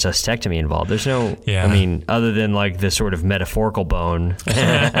bone. There's ostectomy involved. There's no, I mean, other than like the sort of metaphorical bone.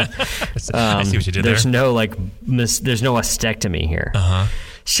 I see what you did there's there. There's no ostectomy here.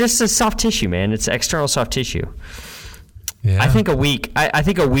 It's just a soft tissue, man. It's external soft tissue. Yeah. I think a week. I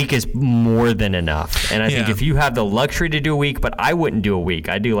think a week is more than enough, and I think if you have the luxury to do a week, but I wouldn't do a week.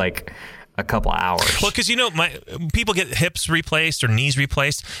 I do like a couple hours. Well, because people get hips replaced or knees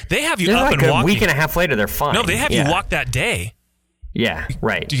replaced. They have you They're up like and walking. A week and a half later, they're fine. No, they have you walk that day. Yeah,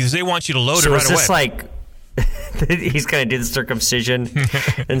 right. Because they want you to load so it right is this away. Like he's going to do the circumcision,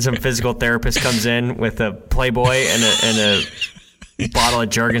 and some physical therapist comes in with a Playboy and a bottle of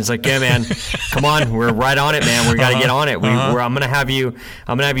Jergens. Like, yeah, man, come on, we're right on it, man. We got to get on it. I'm going to have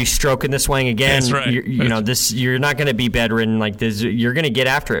you stroking this wang again. That's right. You're not going to be bedridden like this. You're going to get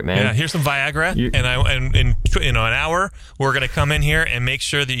after it, man. Yeah, here's some Viagra, and in an hour we're going to come in here and make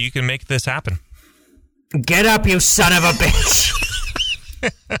sure that you can make this happen. Get up, you son of a bitch.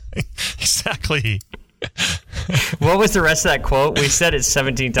 Exactly. What was the rest of that quote? We said it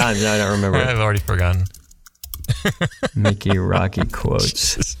 17 times. I don't remember. I've already forgotten. Mickey Rocky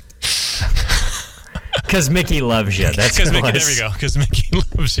quotes. Because Mickey loves you. That's what it was. There we go. Because Mickey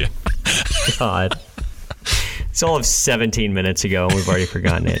loves you. God. It's all of 17 minutes ago, and we've already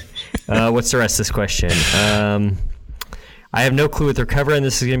forgotten it. What's the rest of this question? I have no clue what the recovery on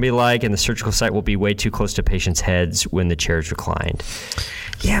this is going to be like, and the surgical site will be way too close to patients' heads when the chair is reclined.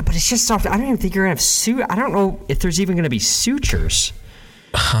 Yeah, but it's just soft. I don't even think you're going to have I don't know if there's even going to be sutures.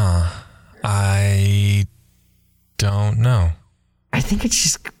 I don't know. I think it's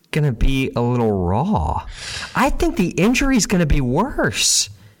just going to be a little raw. I think the injury is going to be worse.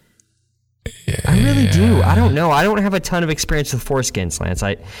 Yeah. I really do. I don't know. I don't have a ton of experience with foreskins, Lance.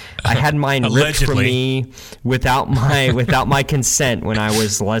 I had mine ripped from me without my consent when I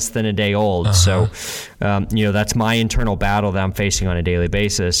was less than a day old. So, that's my internal battle that I'm facing on a daily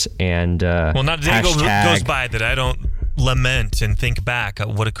basis. And not a day goes by that I don't lament and think back at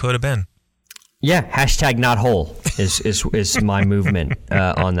what it could have been. Yeah, hashtag not whole is my movement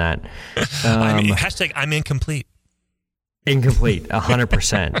on that. Hashtag I'm incomplete. Incomplete,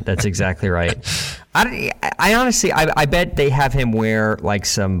 100%. That's exactly right. I honestly, I bet they have him wear like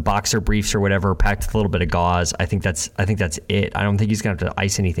some boxer briefs or whatever, packed with a little bit of gauze. I think that's it. I don't think he's gonna have to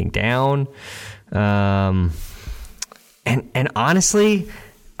ice anything down. And honestly,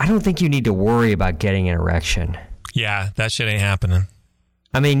 I don't think you need to worry about getting an erection. Yeah, that shit ain't happening.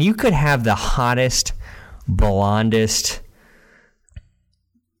 I mean, you could have the hottest, blondest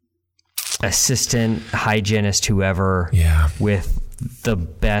assistant, hygienist, whoever, with the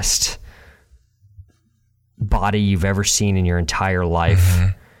best body you've ever seen in your entire life. Mm-hmm.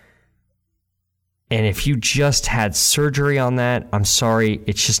 And if you just had surgery on that, I'm sorry,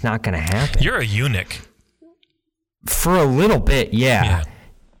 it's just not going to happen. You're a eunuch. For a little bit, yeah.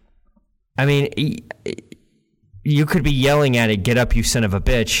 I mean, you could be yelling at it, get up, you son of a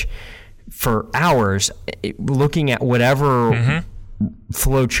bitch, for hours, looking at whatever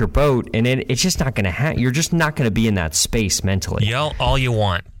floats your boat, and it's just not going to happen. You're just not going to be in that space mentally. Yell all you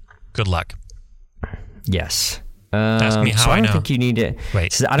want. Good luck. Yes. Ask me how so I don't know. think you need to.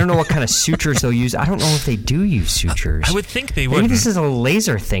 Wait. So I don't know what kind of sutures they'll use. I don't know if they do use sutures. I would think they would. Maybe this is a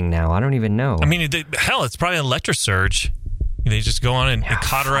laser thing now. I don't even know. I mean, hell, it's probably an electrosurge. They just go on and it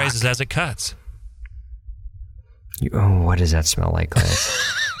cauterizes as it cuts. What does that smell like,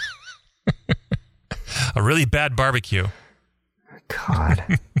 Lance? A really bad barbecue.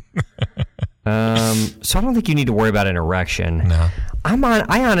 God. So I don't think you need to worry about an erection. No.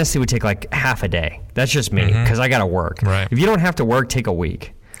 I honestly would take like half a day. That's just me, because I got to work. Right. If you don't have to work, take a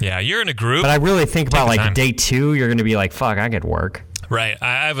week. Yeah, you're in a group. But I really think about like time. day 2, you're going to be like, fuck, I could work. Right.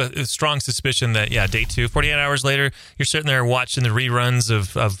 I have a strong suspicion that, day 2, 48 hours later, you're sitting there watching the reruns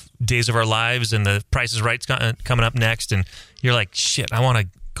of Days of Our Lives, and The Price is Right's coming up next, and you're like, shit, I want to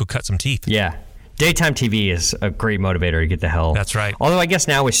go cut some teeth. Yeah. Daytime TV is a great motivator to get the hell. That's right. Although I guess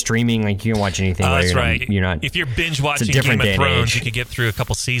now with streaming, like you can watch anything. That's right. You're not. If you're binge watching Game of Thrones, you could get through a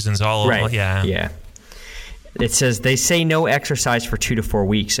couple seasons all over. Right. Yeah. It says they say no exercise for 2 to 4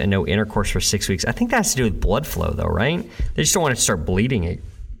 weeks and no intercourse for 6 weeks. I think that has to do with blood flow, though, right? They just don't want to start bleeding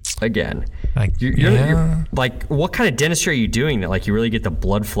again. You're like, what kind of dentistry are you doing that like you really get the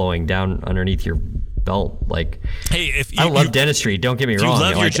blood flowing down underneath your belt? Like, hey, I love dentistry. Don't get me wrong. You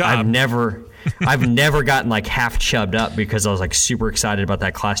love your job. I've never gotten like half chubbed up because I was like super excited about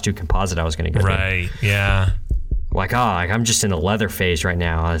that class 2 composite I was going to go to. Right. Yeah. Like, I'm just in the leather phase right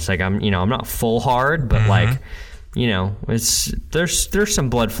now. It's like I'm not full hard, but like, there's some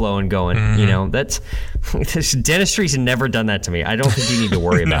blood flowing going. That's dentistry's never done that to me. I don't think you need to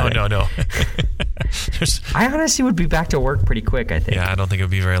worry about it. No. I honestly would be back to work pretty quick, I think. Yeah, I don't think it would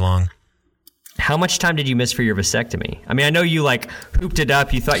be very long. How much time did you miss for your vasectomy? I mean, I know you like hooped it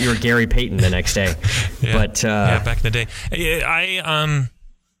up. You thought you were Gary Payton the next day. But back in the day.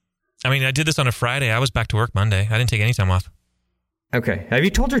 I did this on a Friday. I was back to work Monday. I didn't take any time off. Okay. Have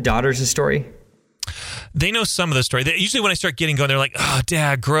you told your daughters the story? They know some of the story. Usually when I start getting going, they're like, "Oh,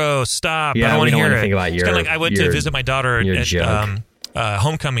 Dad, gross, stop. Yeah, I don't want to hear it." Think about it's kind of like I went to visit my daughter at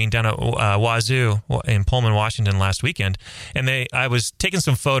homecoming down at Wazoo in Pullman, Washington last weekend, and I was taking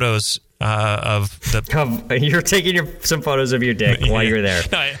some photos of the. You're taking some photos of your dick while you're there.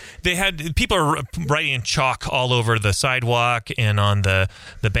 No, they had people writing in chalk all over the sidewalk and on the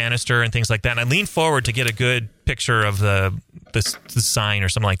banister and things like that. And I leaned forward to get a good picture of the sign or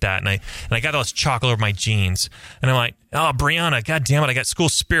something like that. And I got all this chalk all over my jeans. And I'm like, "Oh, Brianna, God damn it! I got school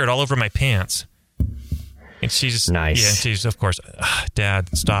spirit all over my pants." And she's nice. Yeah, she's of course, Dad,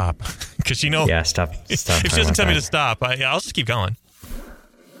 stop, because Yeah, stop. If she doesn't tell me to stop, I'll just keep going.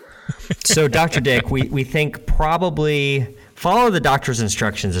 So, Dr. Dick, we think probably follow the doctor's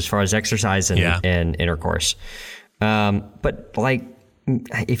instructions as far as exercise and intercourse. But like,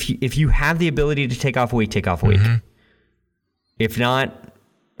 if you have the ability to take off a week, take off a week. If not,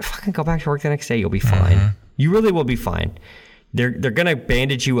 fucking go back to work the next day. You'll be fine. You really will be fine. They're gonna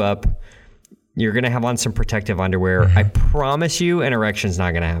bandage you up. You're gonna have on some protective underwear. I promise you, an erection's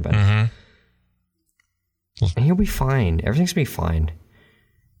not gonna happen. And you'll be fine. Everything's gonna be fine.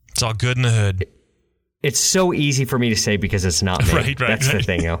 It's all good in the hood. It's so easy for me to say because it's not me. Right. That's the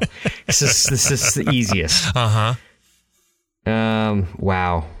thing, though. This is the easiest. Wow.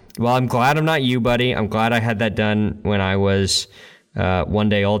 Well, I'm glad I'm not you, buddy. I'm glad I had that done when I was 1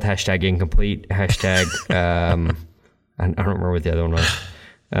 day old. Hashtag incomplete. Hashtag, I don't remember what the other one was.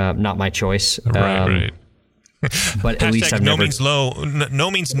 Not my choice. Right. But at least I've no never... means low. No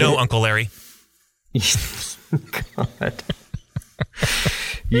means no, Uncle Larry. God.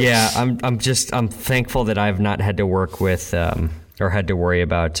 Yeah, I'm thankful that I've not had to work with or had to worry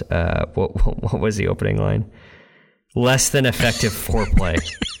about what was the opening line? Less than effective foreplay.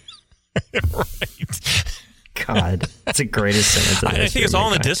 Right. God, that's the greatest sentence. I think it's all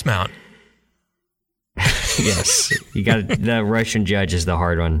in the dismount. Yes, you got the Russian judge is the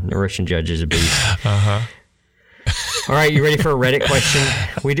hard one. The Russian judge is a beast. All right, you ready for a Reddit question?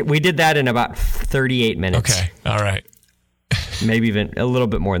 We did that in about 38 minutes. Okay, all right. Maybe even a little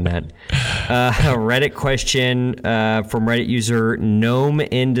bit more than that. A Reddit question from Reddit user Gnome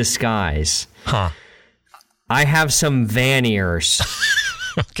in Disguise. I have some Van ears.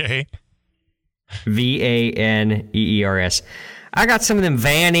 Okay. VANEERS. I got some of them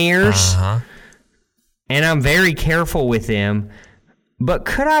Van ears, and I'm very careful with them. But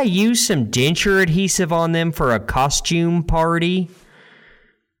could I use some denture adhesive on them for a costume party?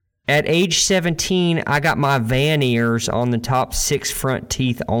 At age 17, I got my Van ears on the top 6 front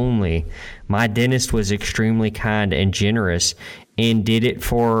teeth only. My dentist was extremely kind and generous and did it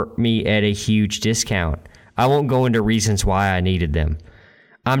for me at a huge discount. I won't go into reasons why I needed them.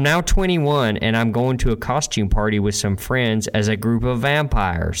 I'm now 21 and I'm going to a costume party with some friends as a group of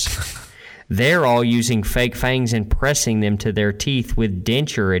vampires. They're all using fake fangs and pressing them to their teeth with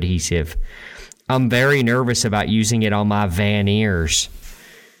denture adhesive. I'm very nervous about using it on my Van ears.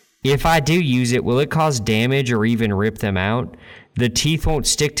 If I do use it, will it cause damage or even rip them out? The teeth won't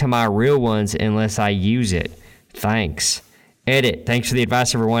stick to my real ones unless I use it. Thanks. Edit. Thanks for the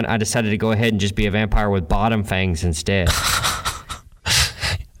advice, everyone. I decided to go ahead and just be a vampire with bottom fangs instead.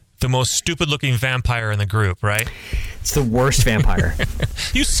 The most stupid-looking vampire in the group, right? It's the worst vampire.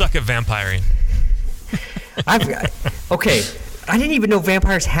 You suck at vampiring. Okay. I didn't even know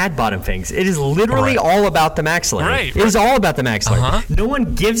vampires had bottom fangs. It is literally all about the maxillary. Right. It is all about the maxillary. No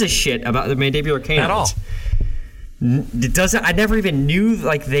one gives a shit about the mandibular canines. At all. It doesn't. I never even knew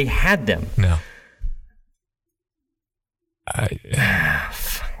like they had them. No.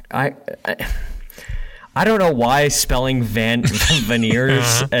 I don't know why spelling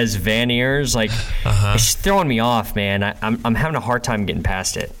veneers as Van ears like it's throwing me off, man. I'm having a hard time getting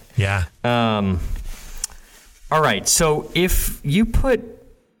past it. Yeah. All right, so if you put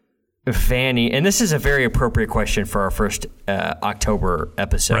Vanny, and this is a very appropriate question for our first October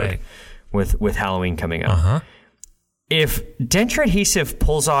episode with Halloween coming up. If denture adhesive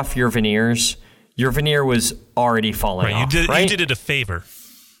pulls off your veneers, your veneer was already falling off. You did it a favor.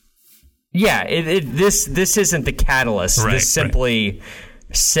 Yeah, this isn't the catalyst. This simply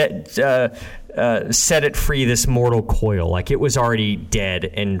set it free, this mortal coil. Like, it was already dead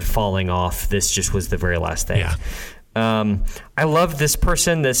and falling off. This just was the very last thing. Yeah. I love this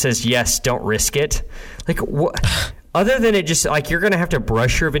person that says, yes, don't risk it. Like, what? Other than it just, like, you're going to have to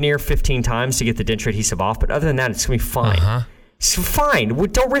brush your veneer 15 times to get the denture adhesive off, but other than that, it's going to be fine. It's fine.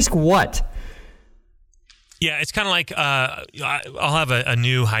 Don't risk what? Yeah, it's kind of like I'll have a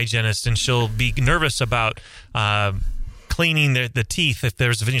new hygienist, and she'll be nervous about cleaning the teeth if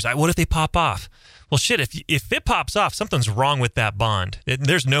there's veneers. What if they pop off? Well, shit, if it pops off, something's wrong with that bond.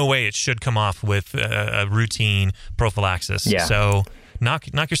 There's no way it should come off with a routine prophylaxis. Yeah. So knock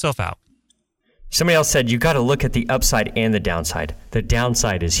yourself out. Somebody else said, you got to look at the upside and the downside. The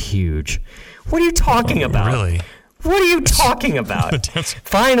downside is huge. What are you talking about? Really? What are you talking about?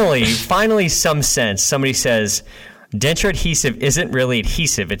 Finally, some sense. Somebody says, denture adhesive isn't really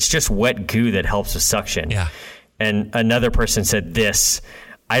adhesive. It's just wet goo that helps with suction. Yeah. And another person said this.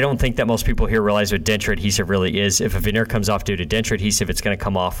 I don't think that most people here realize what denture adhesive really is. If a veneer comes off due to denture adhesive, it's going to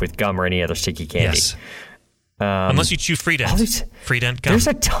come off with gum or any other sticky candy. Yes. Unless you chew Freedent. Freedent gum. There's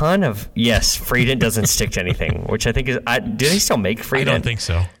a ton of... Yes, Freedent doesn't stick to anything, which I think is... do they still make Freedent? I don't think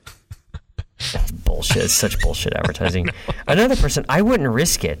so. That's bullshit. It's such bullshit advertising. Another person, I wouldn't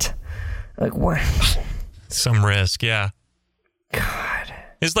risk it. Like, what? Some risk, yeah. God.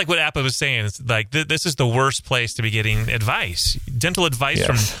 It's like what Appa was saying. It's like, this is the worst place to be getting advice. Dental advice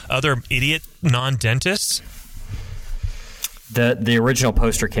from other idiot non-dentists. The original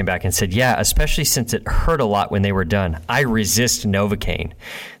poster came back and said, yeah, especially since it hurt a lot when they were done. I resist Novocaine.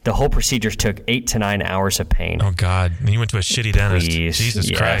 The whole procedure took 8 to 9 hours of pain. Oh, God. And you went to a shitty dentist. Please.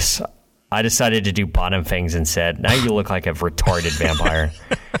 Jesus Christ. I decided to do bottom fangs instead. Now you look like a retarded vampire.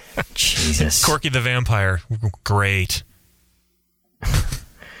 Jesus. Corky the Vampire. Great.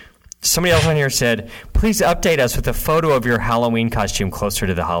 Somebody else on here said, please update us with a photo of your Halloween costume closer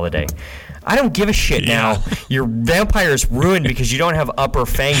to the holiday. I don't give a shit now. Your vampire's ruined because you don't have upper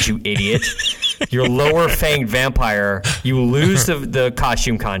fangs, you idiot. Your lower fanged vampire, you lose the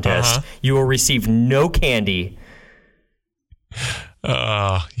costume contest. You will receive no candy.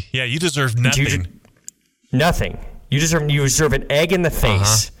 Yeah, you deserve nothing. Nothing. You deserve an egg in the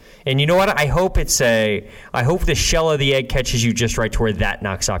face. And you know what? I hope I hope the shell of the egg catches you just right to where that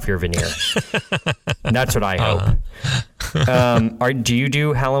knocks off your veneer. That's what I hope. Do you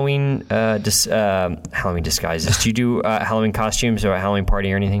do Halloween Halloween disguises? Do you do Halloween costumes or a Halloween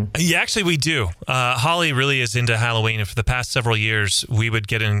party or anything? Yeah, actually, we do. Holly really is into Halloween, and for the past several years, we would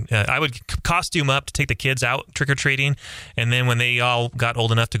get in. I would costume up to take the kids out trick or treating, and then when they all got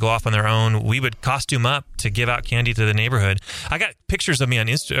old enough to go off on their own, we would costume up to give out candy to the neighborhood. I got pictures of me on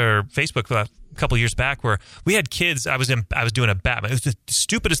Facebook a couple years back where we had kids. I was doing a Batman. It was the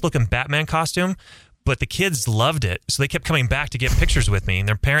stupidest looking Batman costume. But the kids loved it, so they kept coming back to get pictures with me. And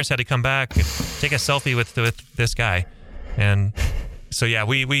their parents had to come back and take a selfie with this guy. And so, yeah,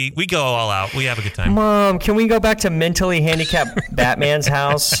 we go all out. We have a good time. Mom, can we go back to mentally handicapped Batman's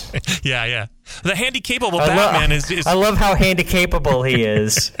house? Yeah. The handy-capable Batman is... I love how handy-capable he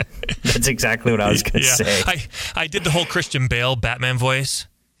is. That's exactly what I was going to say. I did the whole Christian Bale Batman voice,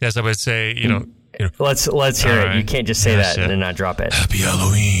 as I would say, you know. Let's hear it. Right. You can't just say that and then not drop it. Happy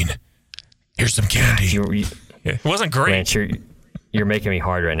Halloween. Here's some candy. It wasn't great. Lance, you're making me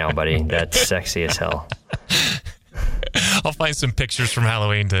hard right now, buddy. That's sexy as hell. I'll find some pictures from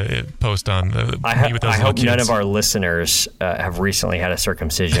Halloween to post on. I hope none of our listeners have recently had a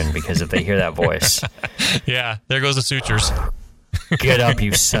circumcision, because if they hear that voice... Yeah, there goes the sutures. Get up,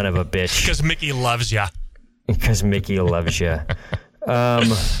 you son of a bitch. Because Mickey loves ya. Because Mickey loves ya.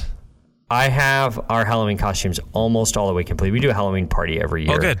 I have our Halloween costumes almost all the way complete. We do a Halloween party every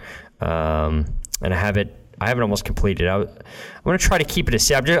year. Oh, good. And I have it almost completed. I'm going to try to keep it a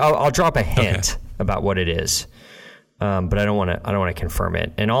secret. I'll drop a hint about what it is, but I don't want to confirm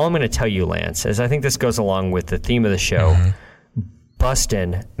it. And all I'm going to tell you, Lance, is I think this goes along with the theme of the show.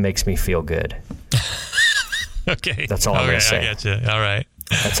 Bustin' makes me feel good. Okay, that's all I'm going to say. I getcha. All right,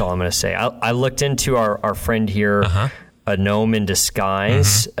 that's all I'm going to say. I looked into our friend here. A gnome in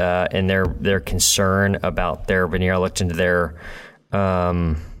disguise, and their concern about their veneer. I looked into their,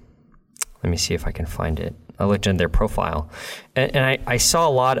 let me see if I can find it. I looked into their profile, and I saw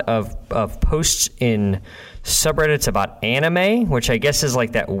a lot of posts in subreddits about anime, which I guess is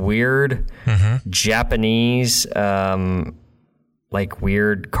like that weird Japanese, like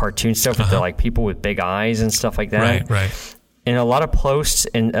weird cartoon stuff with the, like people with big eyes and stuff like that. Right. And a lot of posts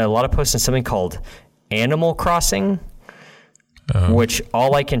in something called Animal Crossing. Which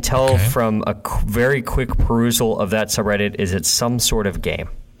all I can tell from a very quick perusal of that subreddit is it's some sort of game.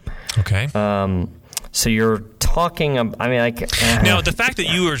 Okay. So you're talking. I mean, like. Now, the fact that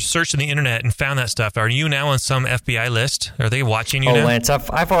you were searching the internet and found that stuff, are you now on some FBI list? Are they watching you now? Lance,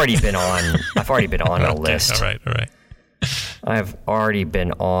 I've already been on. I've already been on a list. All right. I've already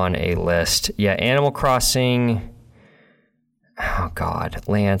been on a list. Yeah, Animal Crossing. Oh God,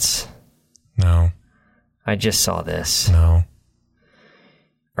 Lance. No. I just saw this. No.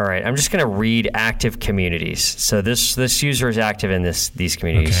 All right, I'm just going to read active communities. So this user is active in these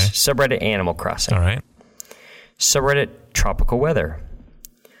communities. Subreddit Animal Crossing. All right. Subreddit Tropical Weather.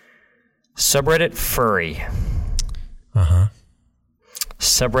 Subreddit furry. Uh-huh.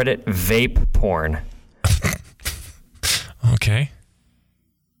 Subreddit vape porn. Okay.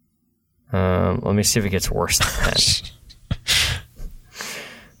 Let me see if it gets worse than that.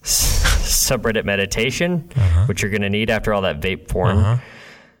 Subreddit meditation, which you're going to need after all that vape porn.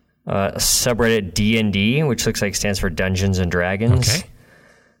 Subreddit D&D, which looks like stands for Dungeons and Dragons. Okay.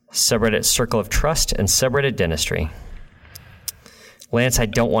 Subreddit Circle of Trust, and subreddit Dentistry. Lance, I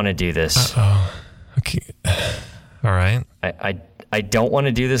don't want to do this. Uh-oh. Okay. All right. I don't want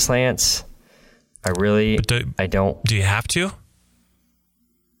to do this, Lance. I don't. Do you have to?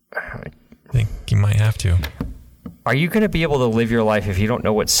 I think you might have to. Are you going to be able to live your life if you don't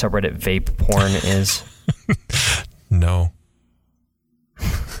know what subreddit vape porn is? No.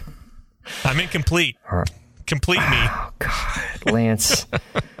 I'm incomplete. Complete me. Oh, God. Lance.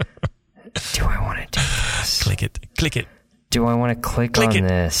 Do I want to do this? Click it. Click it. Do I want to click on it.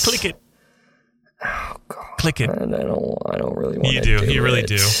 this? Click it. Oh, God. Click it. And I don't really want to You do do. You really it.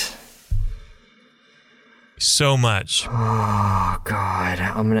 do. So much. Oh, God.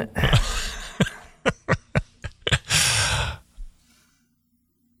 I'm going to...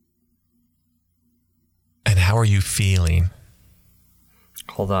 And how are you feeling?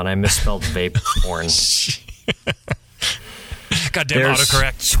 Hold on. I misspelled vape porn. Goddamn There's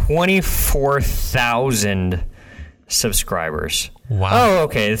autocorrect. 24,000 subscribers. Wow. Oh,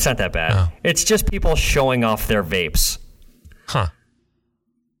 okay. It's not that bad. Oh. It's just people showing off their vapes. Huh.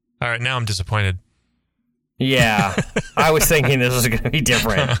 All right. Now I'm disappointed. Yeah. I was thinking this was going to be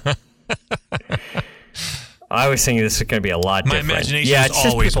different. I was thinking this was going to be a lot My different. imagination is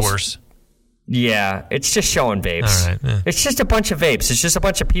always worse. Yeah, it's just showing vapes. All right, yeah. It's just a bunch of vapes. It's just a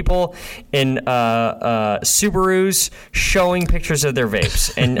bunch of people in Subarus showing pictures of their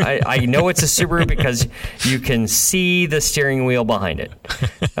vapes. And I know it's a Subaru because you can see the steering wheel behind it.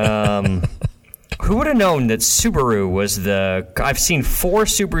 Who would have known that Subaru was I've seen 4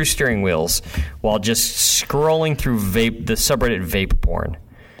 Subaru steering wheels while just scrolling through the subreddit vape porn.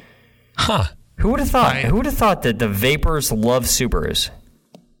 Huh. Who would have thought? Who would have thought that the vapors love Subarus?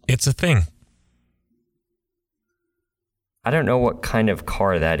 It's a thing. I don't know what kind of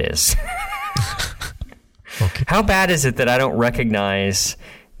car that is. Okay. How bad is it that I don't recognize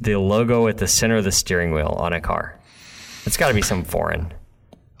the logo at the center of the steering wheel on a car? It's got to be some foreign.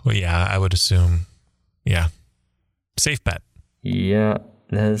 Well, yeah, I would assume. Yeah. Safe bet. Yeah,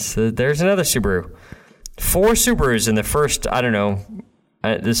 there's another Subaru. 4 Subarus in the first, I don't know,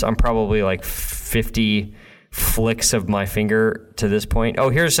 I'm probably like 50 flicks of my finger to this point. Oh,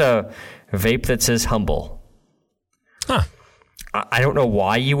 here's a vape that says Humble. Huh. I don't know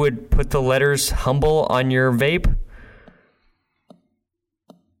why you would put the letters Humble on your vape.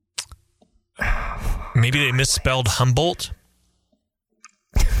 Maybe they misspelled Humboldt.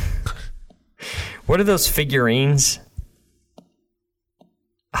 What are those figurines?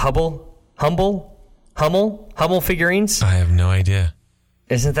 Humble figurines? I have no idea.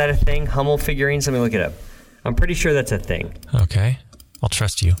 Isn't that a thing? Hummel figurines? Let me look it up. I'm pretty sure that's a thing. Okay. I'll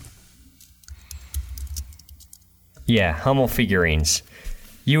trust you. Yeah, Hummel figurines.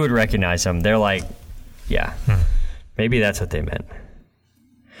 You would recognize them. They're like, yeah. Maybe that's what they meant.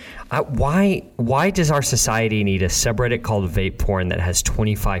 Why does our society need a subreddit called vape porn that has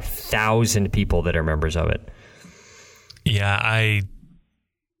 25,000 people that are members of it? Yeah, I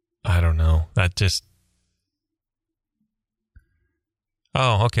don't know. That just...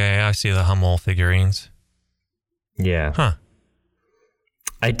 Oh, okay. I see the Hummel figurines. Yeah. Huh.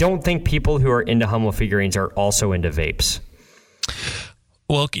 I don't think people who are into Hummel figurines are also into vapes.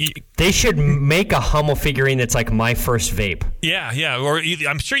 Well, they should make a Hummel figurine that's like my first vape. Yeah. Or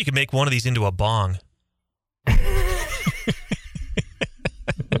I'm sure you could make one of these into a bong.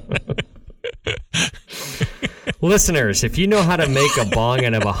 Listeners, if you know how to make a bong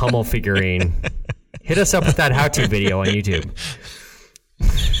out of a Hummel figurine, hit us up with that how-to video on YouTube.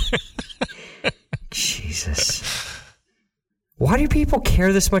 Jesus. Why do people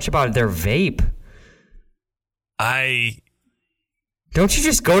care this much about their vape? Don't you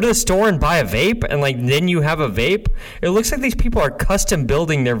just go to the store and buy a vape and then you have a vape? It looks like these people are custom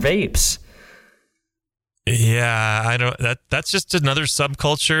building their vapes. Yeah, I don't. That's just another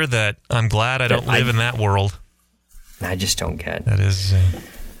subculture that I'm glad I don't live in that world. I just don't get. That is.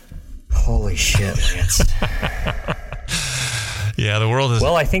 Holy shit, Lance. Yeah, the world is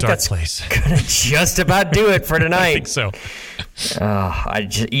I think a dark that's place. Gonna just about do it for tonight. I think so.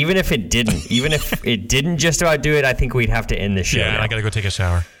 Even if it didn't just about do it, I think we'd have to end the show. Yeah, now. I gotta go take a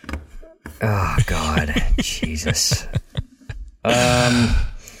shower. Oh God, Jesus.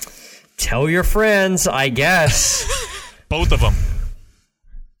 Tell your friends, I guess. Both of them.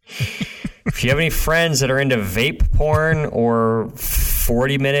 If you have any friends that are into vape porn or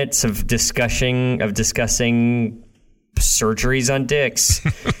 40 minutes of discussing surgeries on dicks,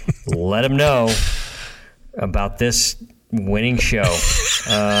 let them know about this winning show.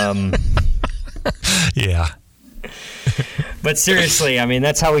 Yeah. But seriously, I mean,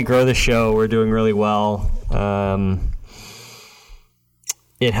 that's how we grow the show. We're doing really well.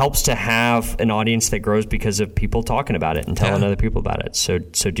 It helps to have an audience that grows because of people talking about it and telling other people about it. So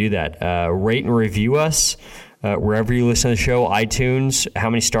do that. Rate and review us wherever you listen to the show. iTunes. How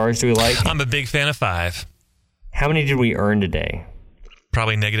many stars do we like? I'm a big fan of 5. How many did we earn today?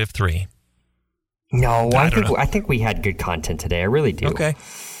 Probably -3. No, I think we had good content today. I really do. Okay.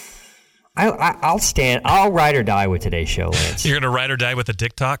 I'll ride or die with today's show, Lance. You're going to ride or die with the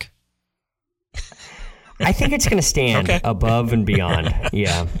dick talk? I think it's going to stand above and beyond.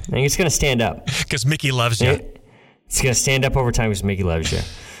 Yeah. I think it's going to stand up. Because Mickey loves you. It's going to stand up over time because Mickey loves you.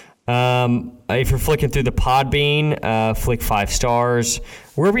 If you're flicking through the Podbean, flick 5 stars.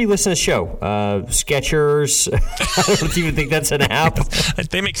 Wherever you listen to the show. Skechers. I don't even think that's an app.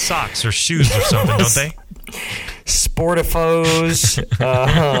 They make socks or shoes or something, don't they? Sportifos.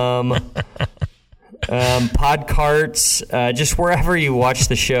 Podcarts. Just wherever you watch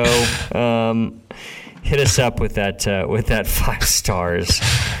the show. Hit us up with that 5 stars.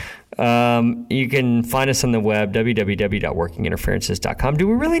 You can find us on the web, www.workinginterferences.com. Do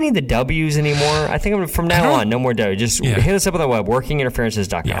we really need the W's anymore? I think from now on, no more W. Just hit us up on the web,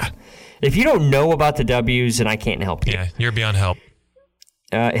 workinginterferences.com. Yeah. If you don't know about the W's, then I can't help you. Yeah, you're beyond help.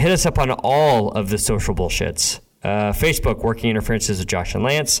 Hit us up on all of the social bullshits. Facebook, Working Interferences with Josh and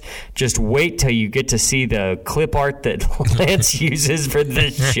Lance. Just wait till you get to see the clip art that Lance uses for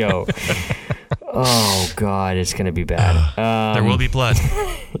this show. Oh, God, it's going to be bad. There will be blood.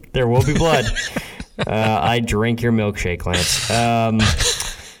 There will be blood. I drink your milkshake, Lance.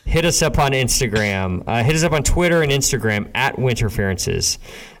 Hit us up on Instagram. Hit us up on Twitter and Instagram at Winterferences.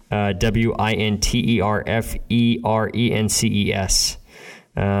 WINTERFERENCES.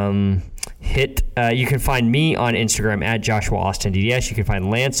 You can find me on Instagram at Joshua Austin DDS. You can find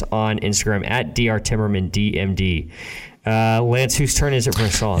Lance on Instagram at DR Timmerman DMD. Lance, whose turn is it for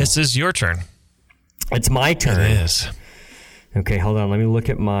a song? This is your turn. It's my turn. It is. Okay, hold on. Let me look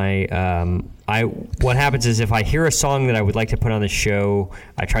at my. What happens is if I hear a song that I would like to put on the show,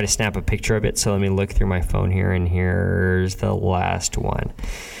 I try to snap a picture of it. So let me look through my phone here, and here's the last one.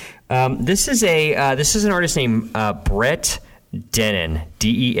 This is an artist named Brett Dennen,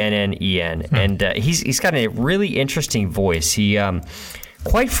 Dennen, and he's got a really interesting voice. He,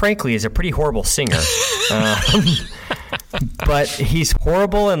 quite frankly, is a pretty horrible singer. But he's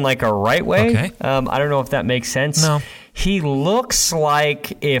horrible in like a right way. Okay. I don't know if that makes sense. No. He looks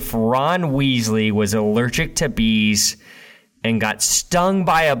like if Ron Weasley was allergic to bees and got stung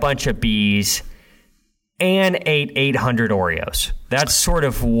by a bunch of bees and ate 800 Oreos. That's sort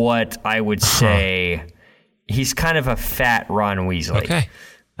of what I would say. He's kind of a fat Ron Weasley. Okay.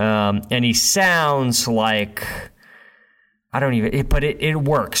 And he sounds like, but it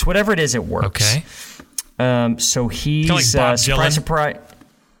works. Whatever it is, it works. Okay. So he's like Bob Dylan? surprise.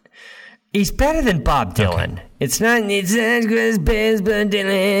 He's better than Bob Dylan. Okay. It's not as good as Bob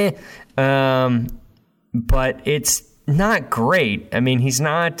Dylan. But it's not great. I mean, he's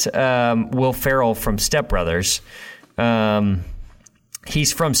not Will Ferrell from Step Brothers.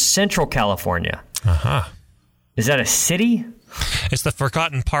 He's from Central California. Uh-huh. Is that a city? It's the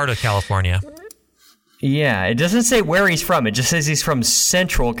forgotten part of California. Yeah, it doesn't say where he's from. It just says he's from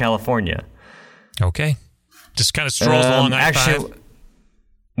Central California. Okay. Just kind of strolls along I-5. Actually,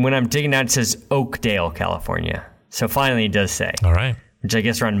 when I'm digging out, it says Oakdale, California. So finally it does say. All right. Which I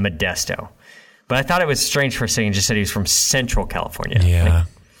guess around Modesto. But I thought it was strange for a second. It just said he was from Central California. Yeah. Like,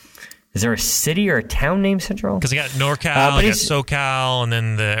 is there a city or a town named Central? Because you got NorCal, you got SoCal, and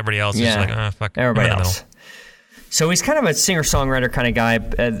then everybody else is like, fuck. Everybody else. So he's kind of a singer-songwriter kind of guy.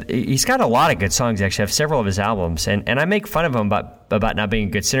 He's got a lot of good songs, actually. I have several of his albums. And I make fun of him about not being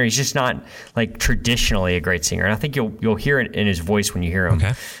a good singer. He's just not, like, traditionally a great singer. And I think you'll hear it in his voice when you hear him.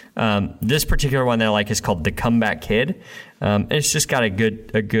 Okay. This particular one that I like is called The Comeback Kid. And it's just got a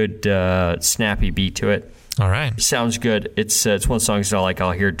good snappy beat to it. All right. Sounds good. It's one of the songs that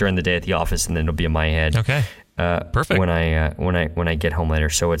I'll hear during the day at the office, and then it'll be in my head. Okay. Perfect. When I get home later.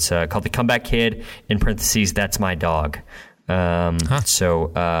 So it's called The Comeback Kid, in parentheses, That's My Dog.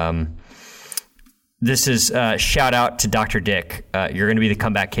 So this is shout out to Dr. Dick. You're going to be the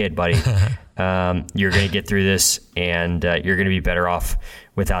comeback kid, buddy. You're going to get through this, and you're going to be better off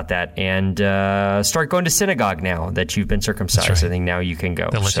without that. And start going to synagogue now that you've been circumcised. Right. I think now you can go.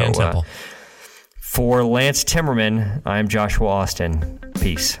 The Latin Temple. For Lance Timmerman, I'm Joshua Austin.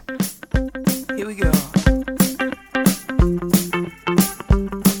 Peace.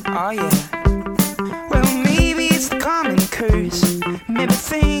 Oh yeah. Well, maybe it's the common curse. Maybe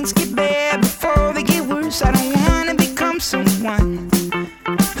things get bad before they get worse. I don't want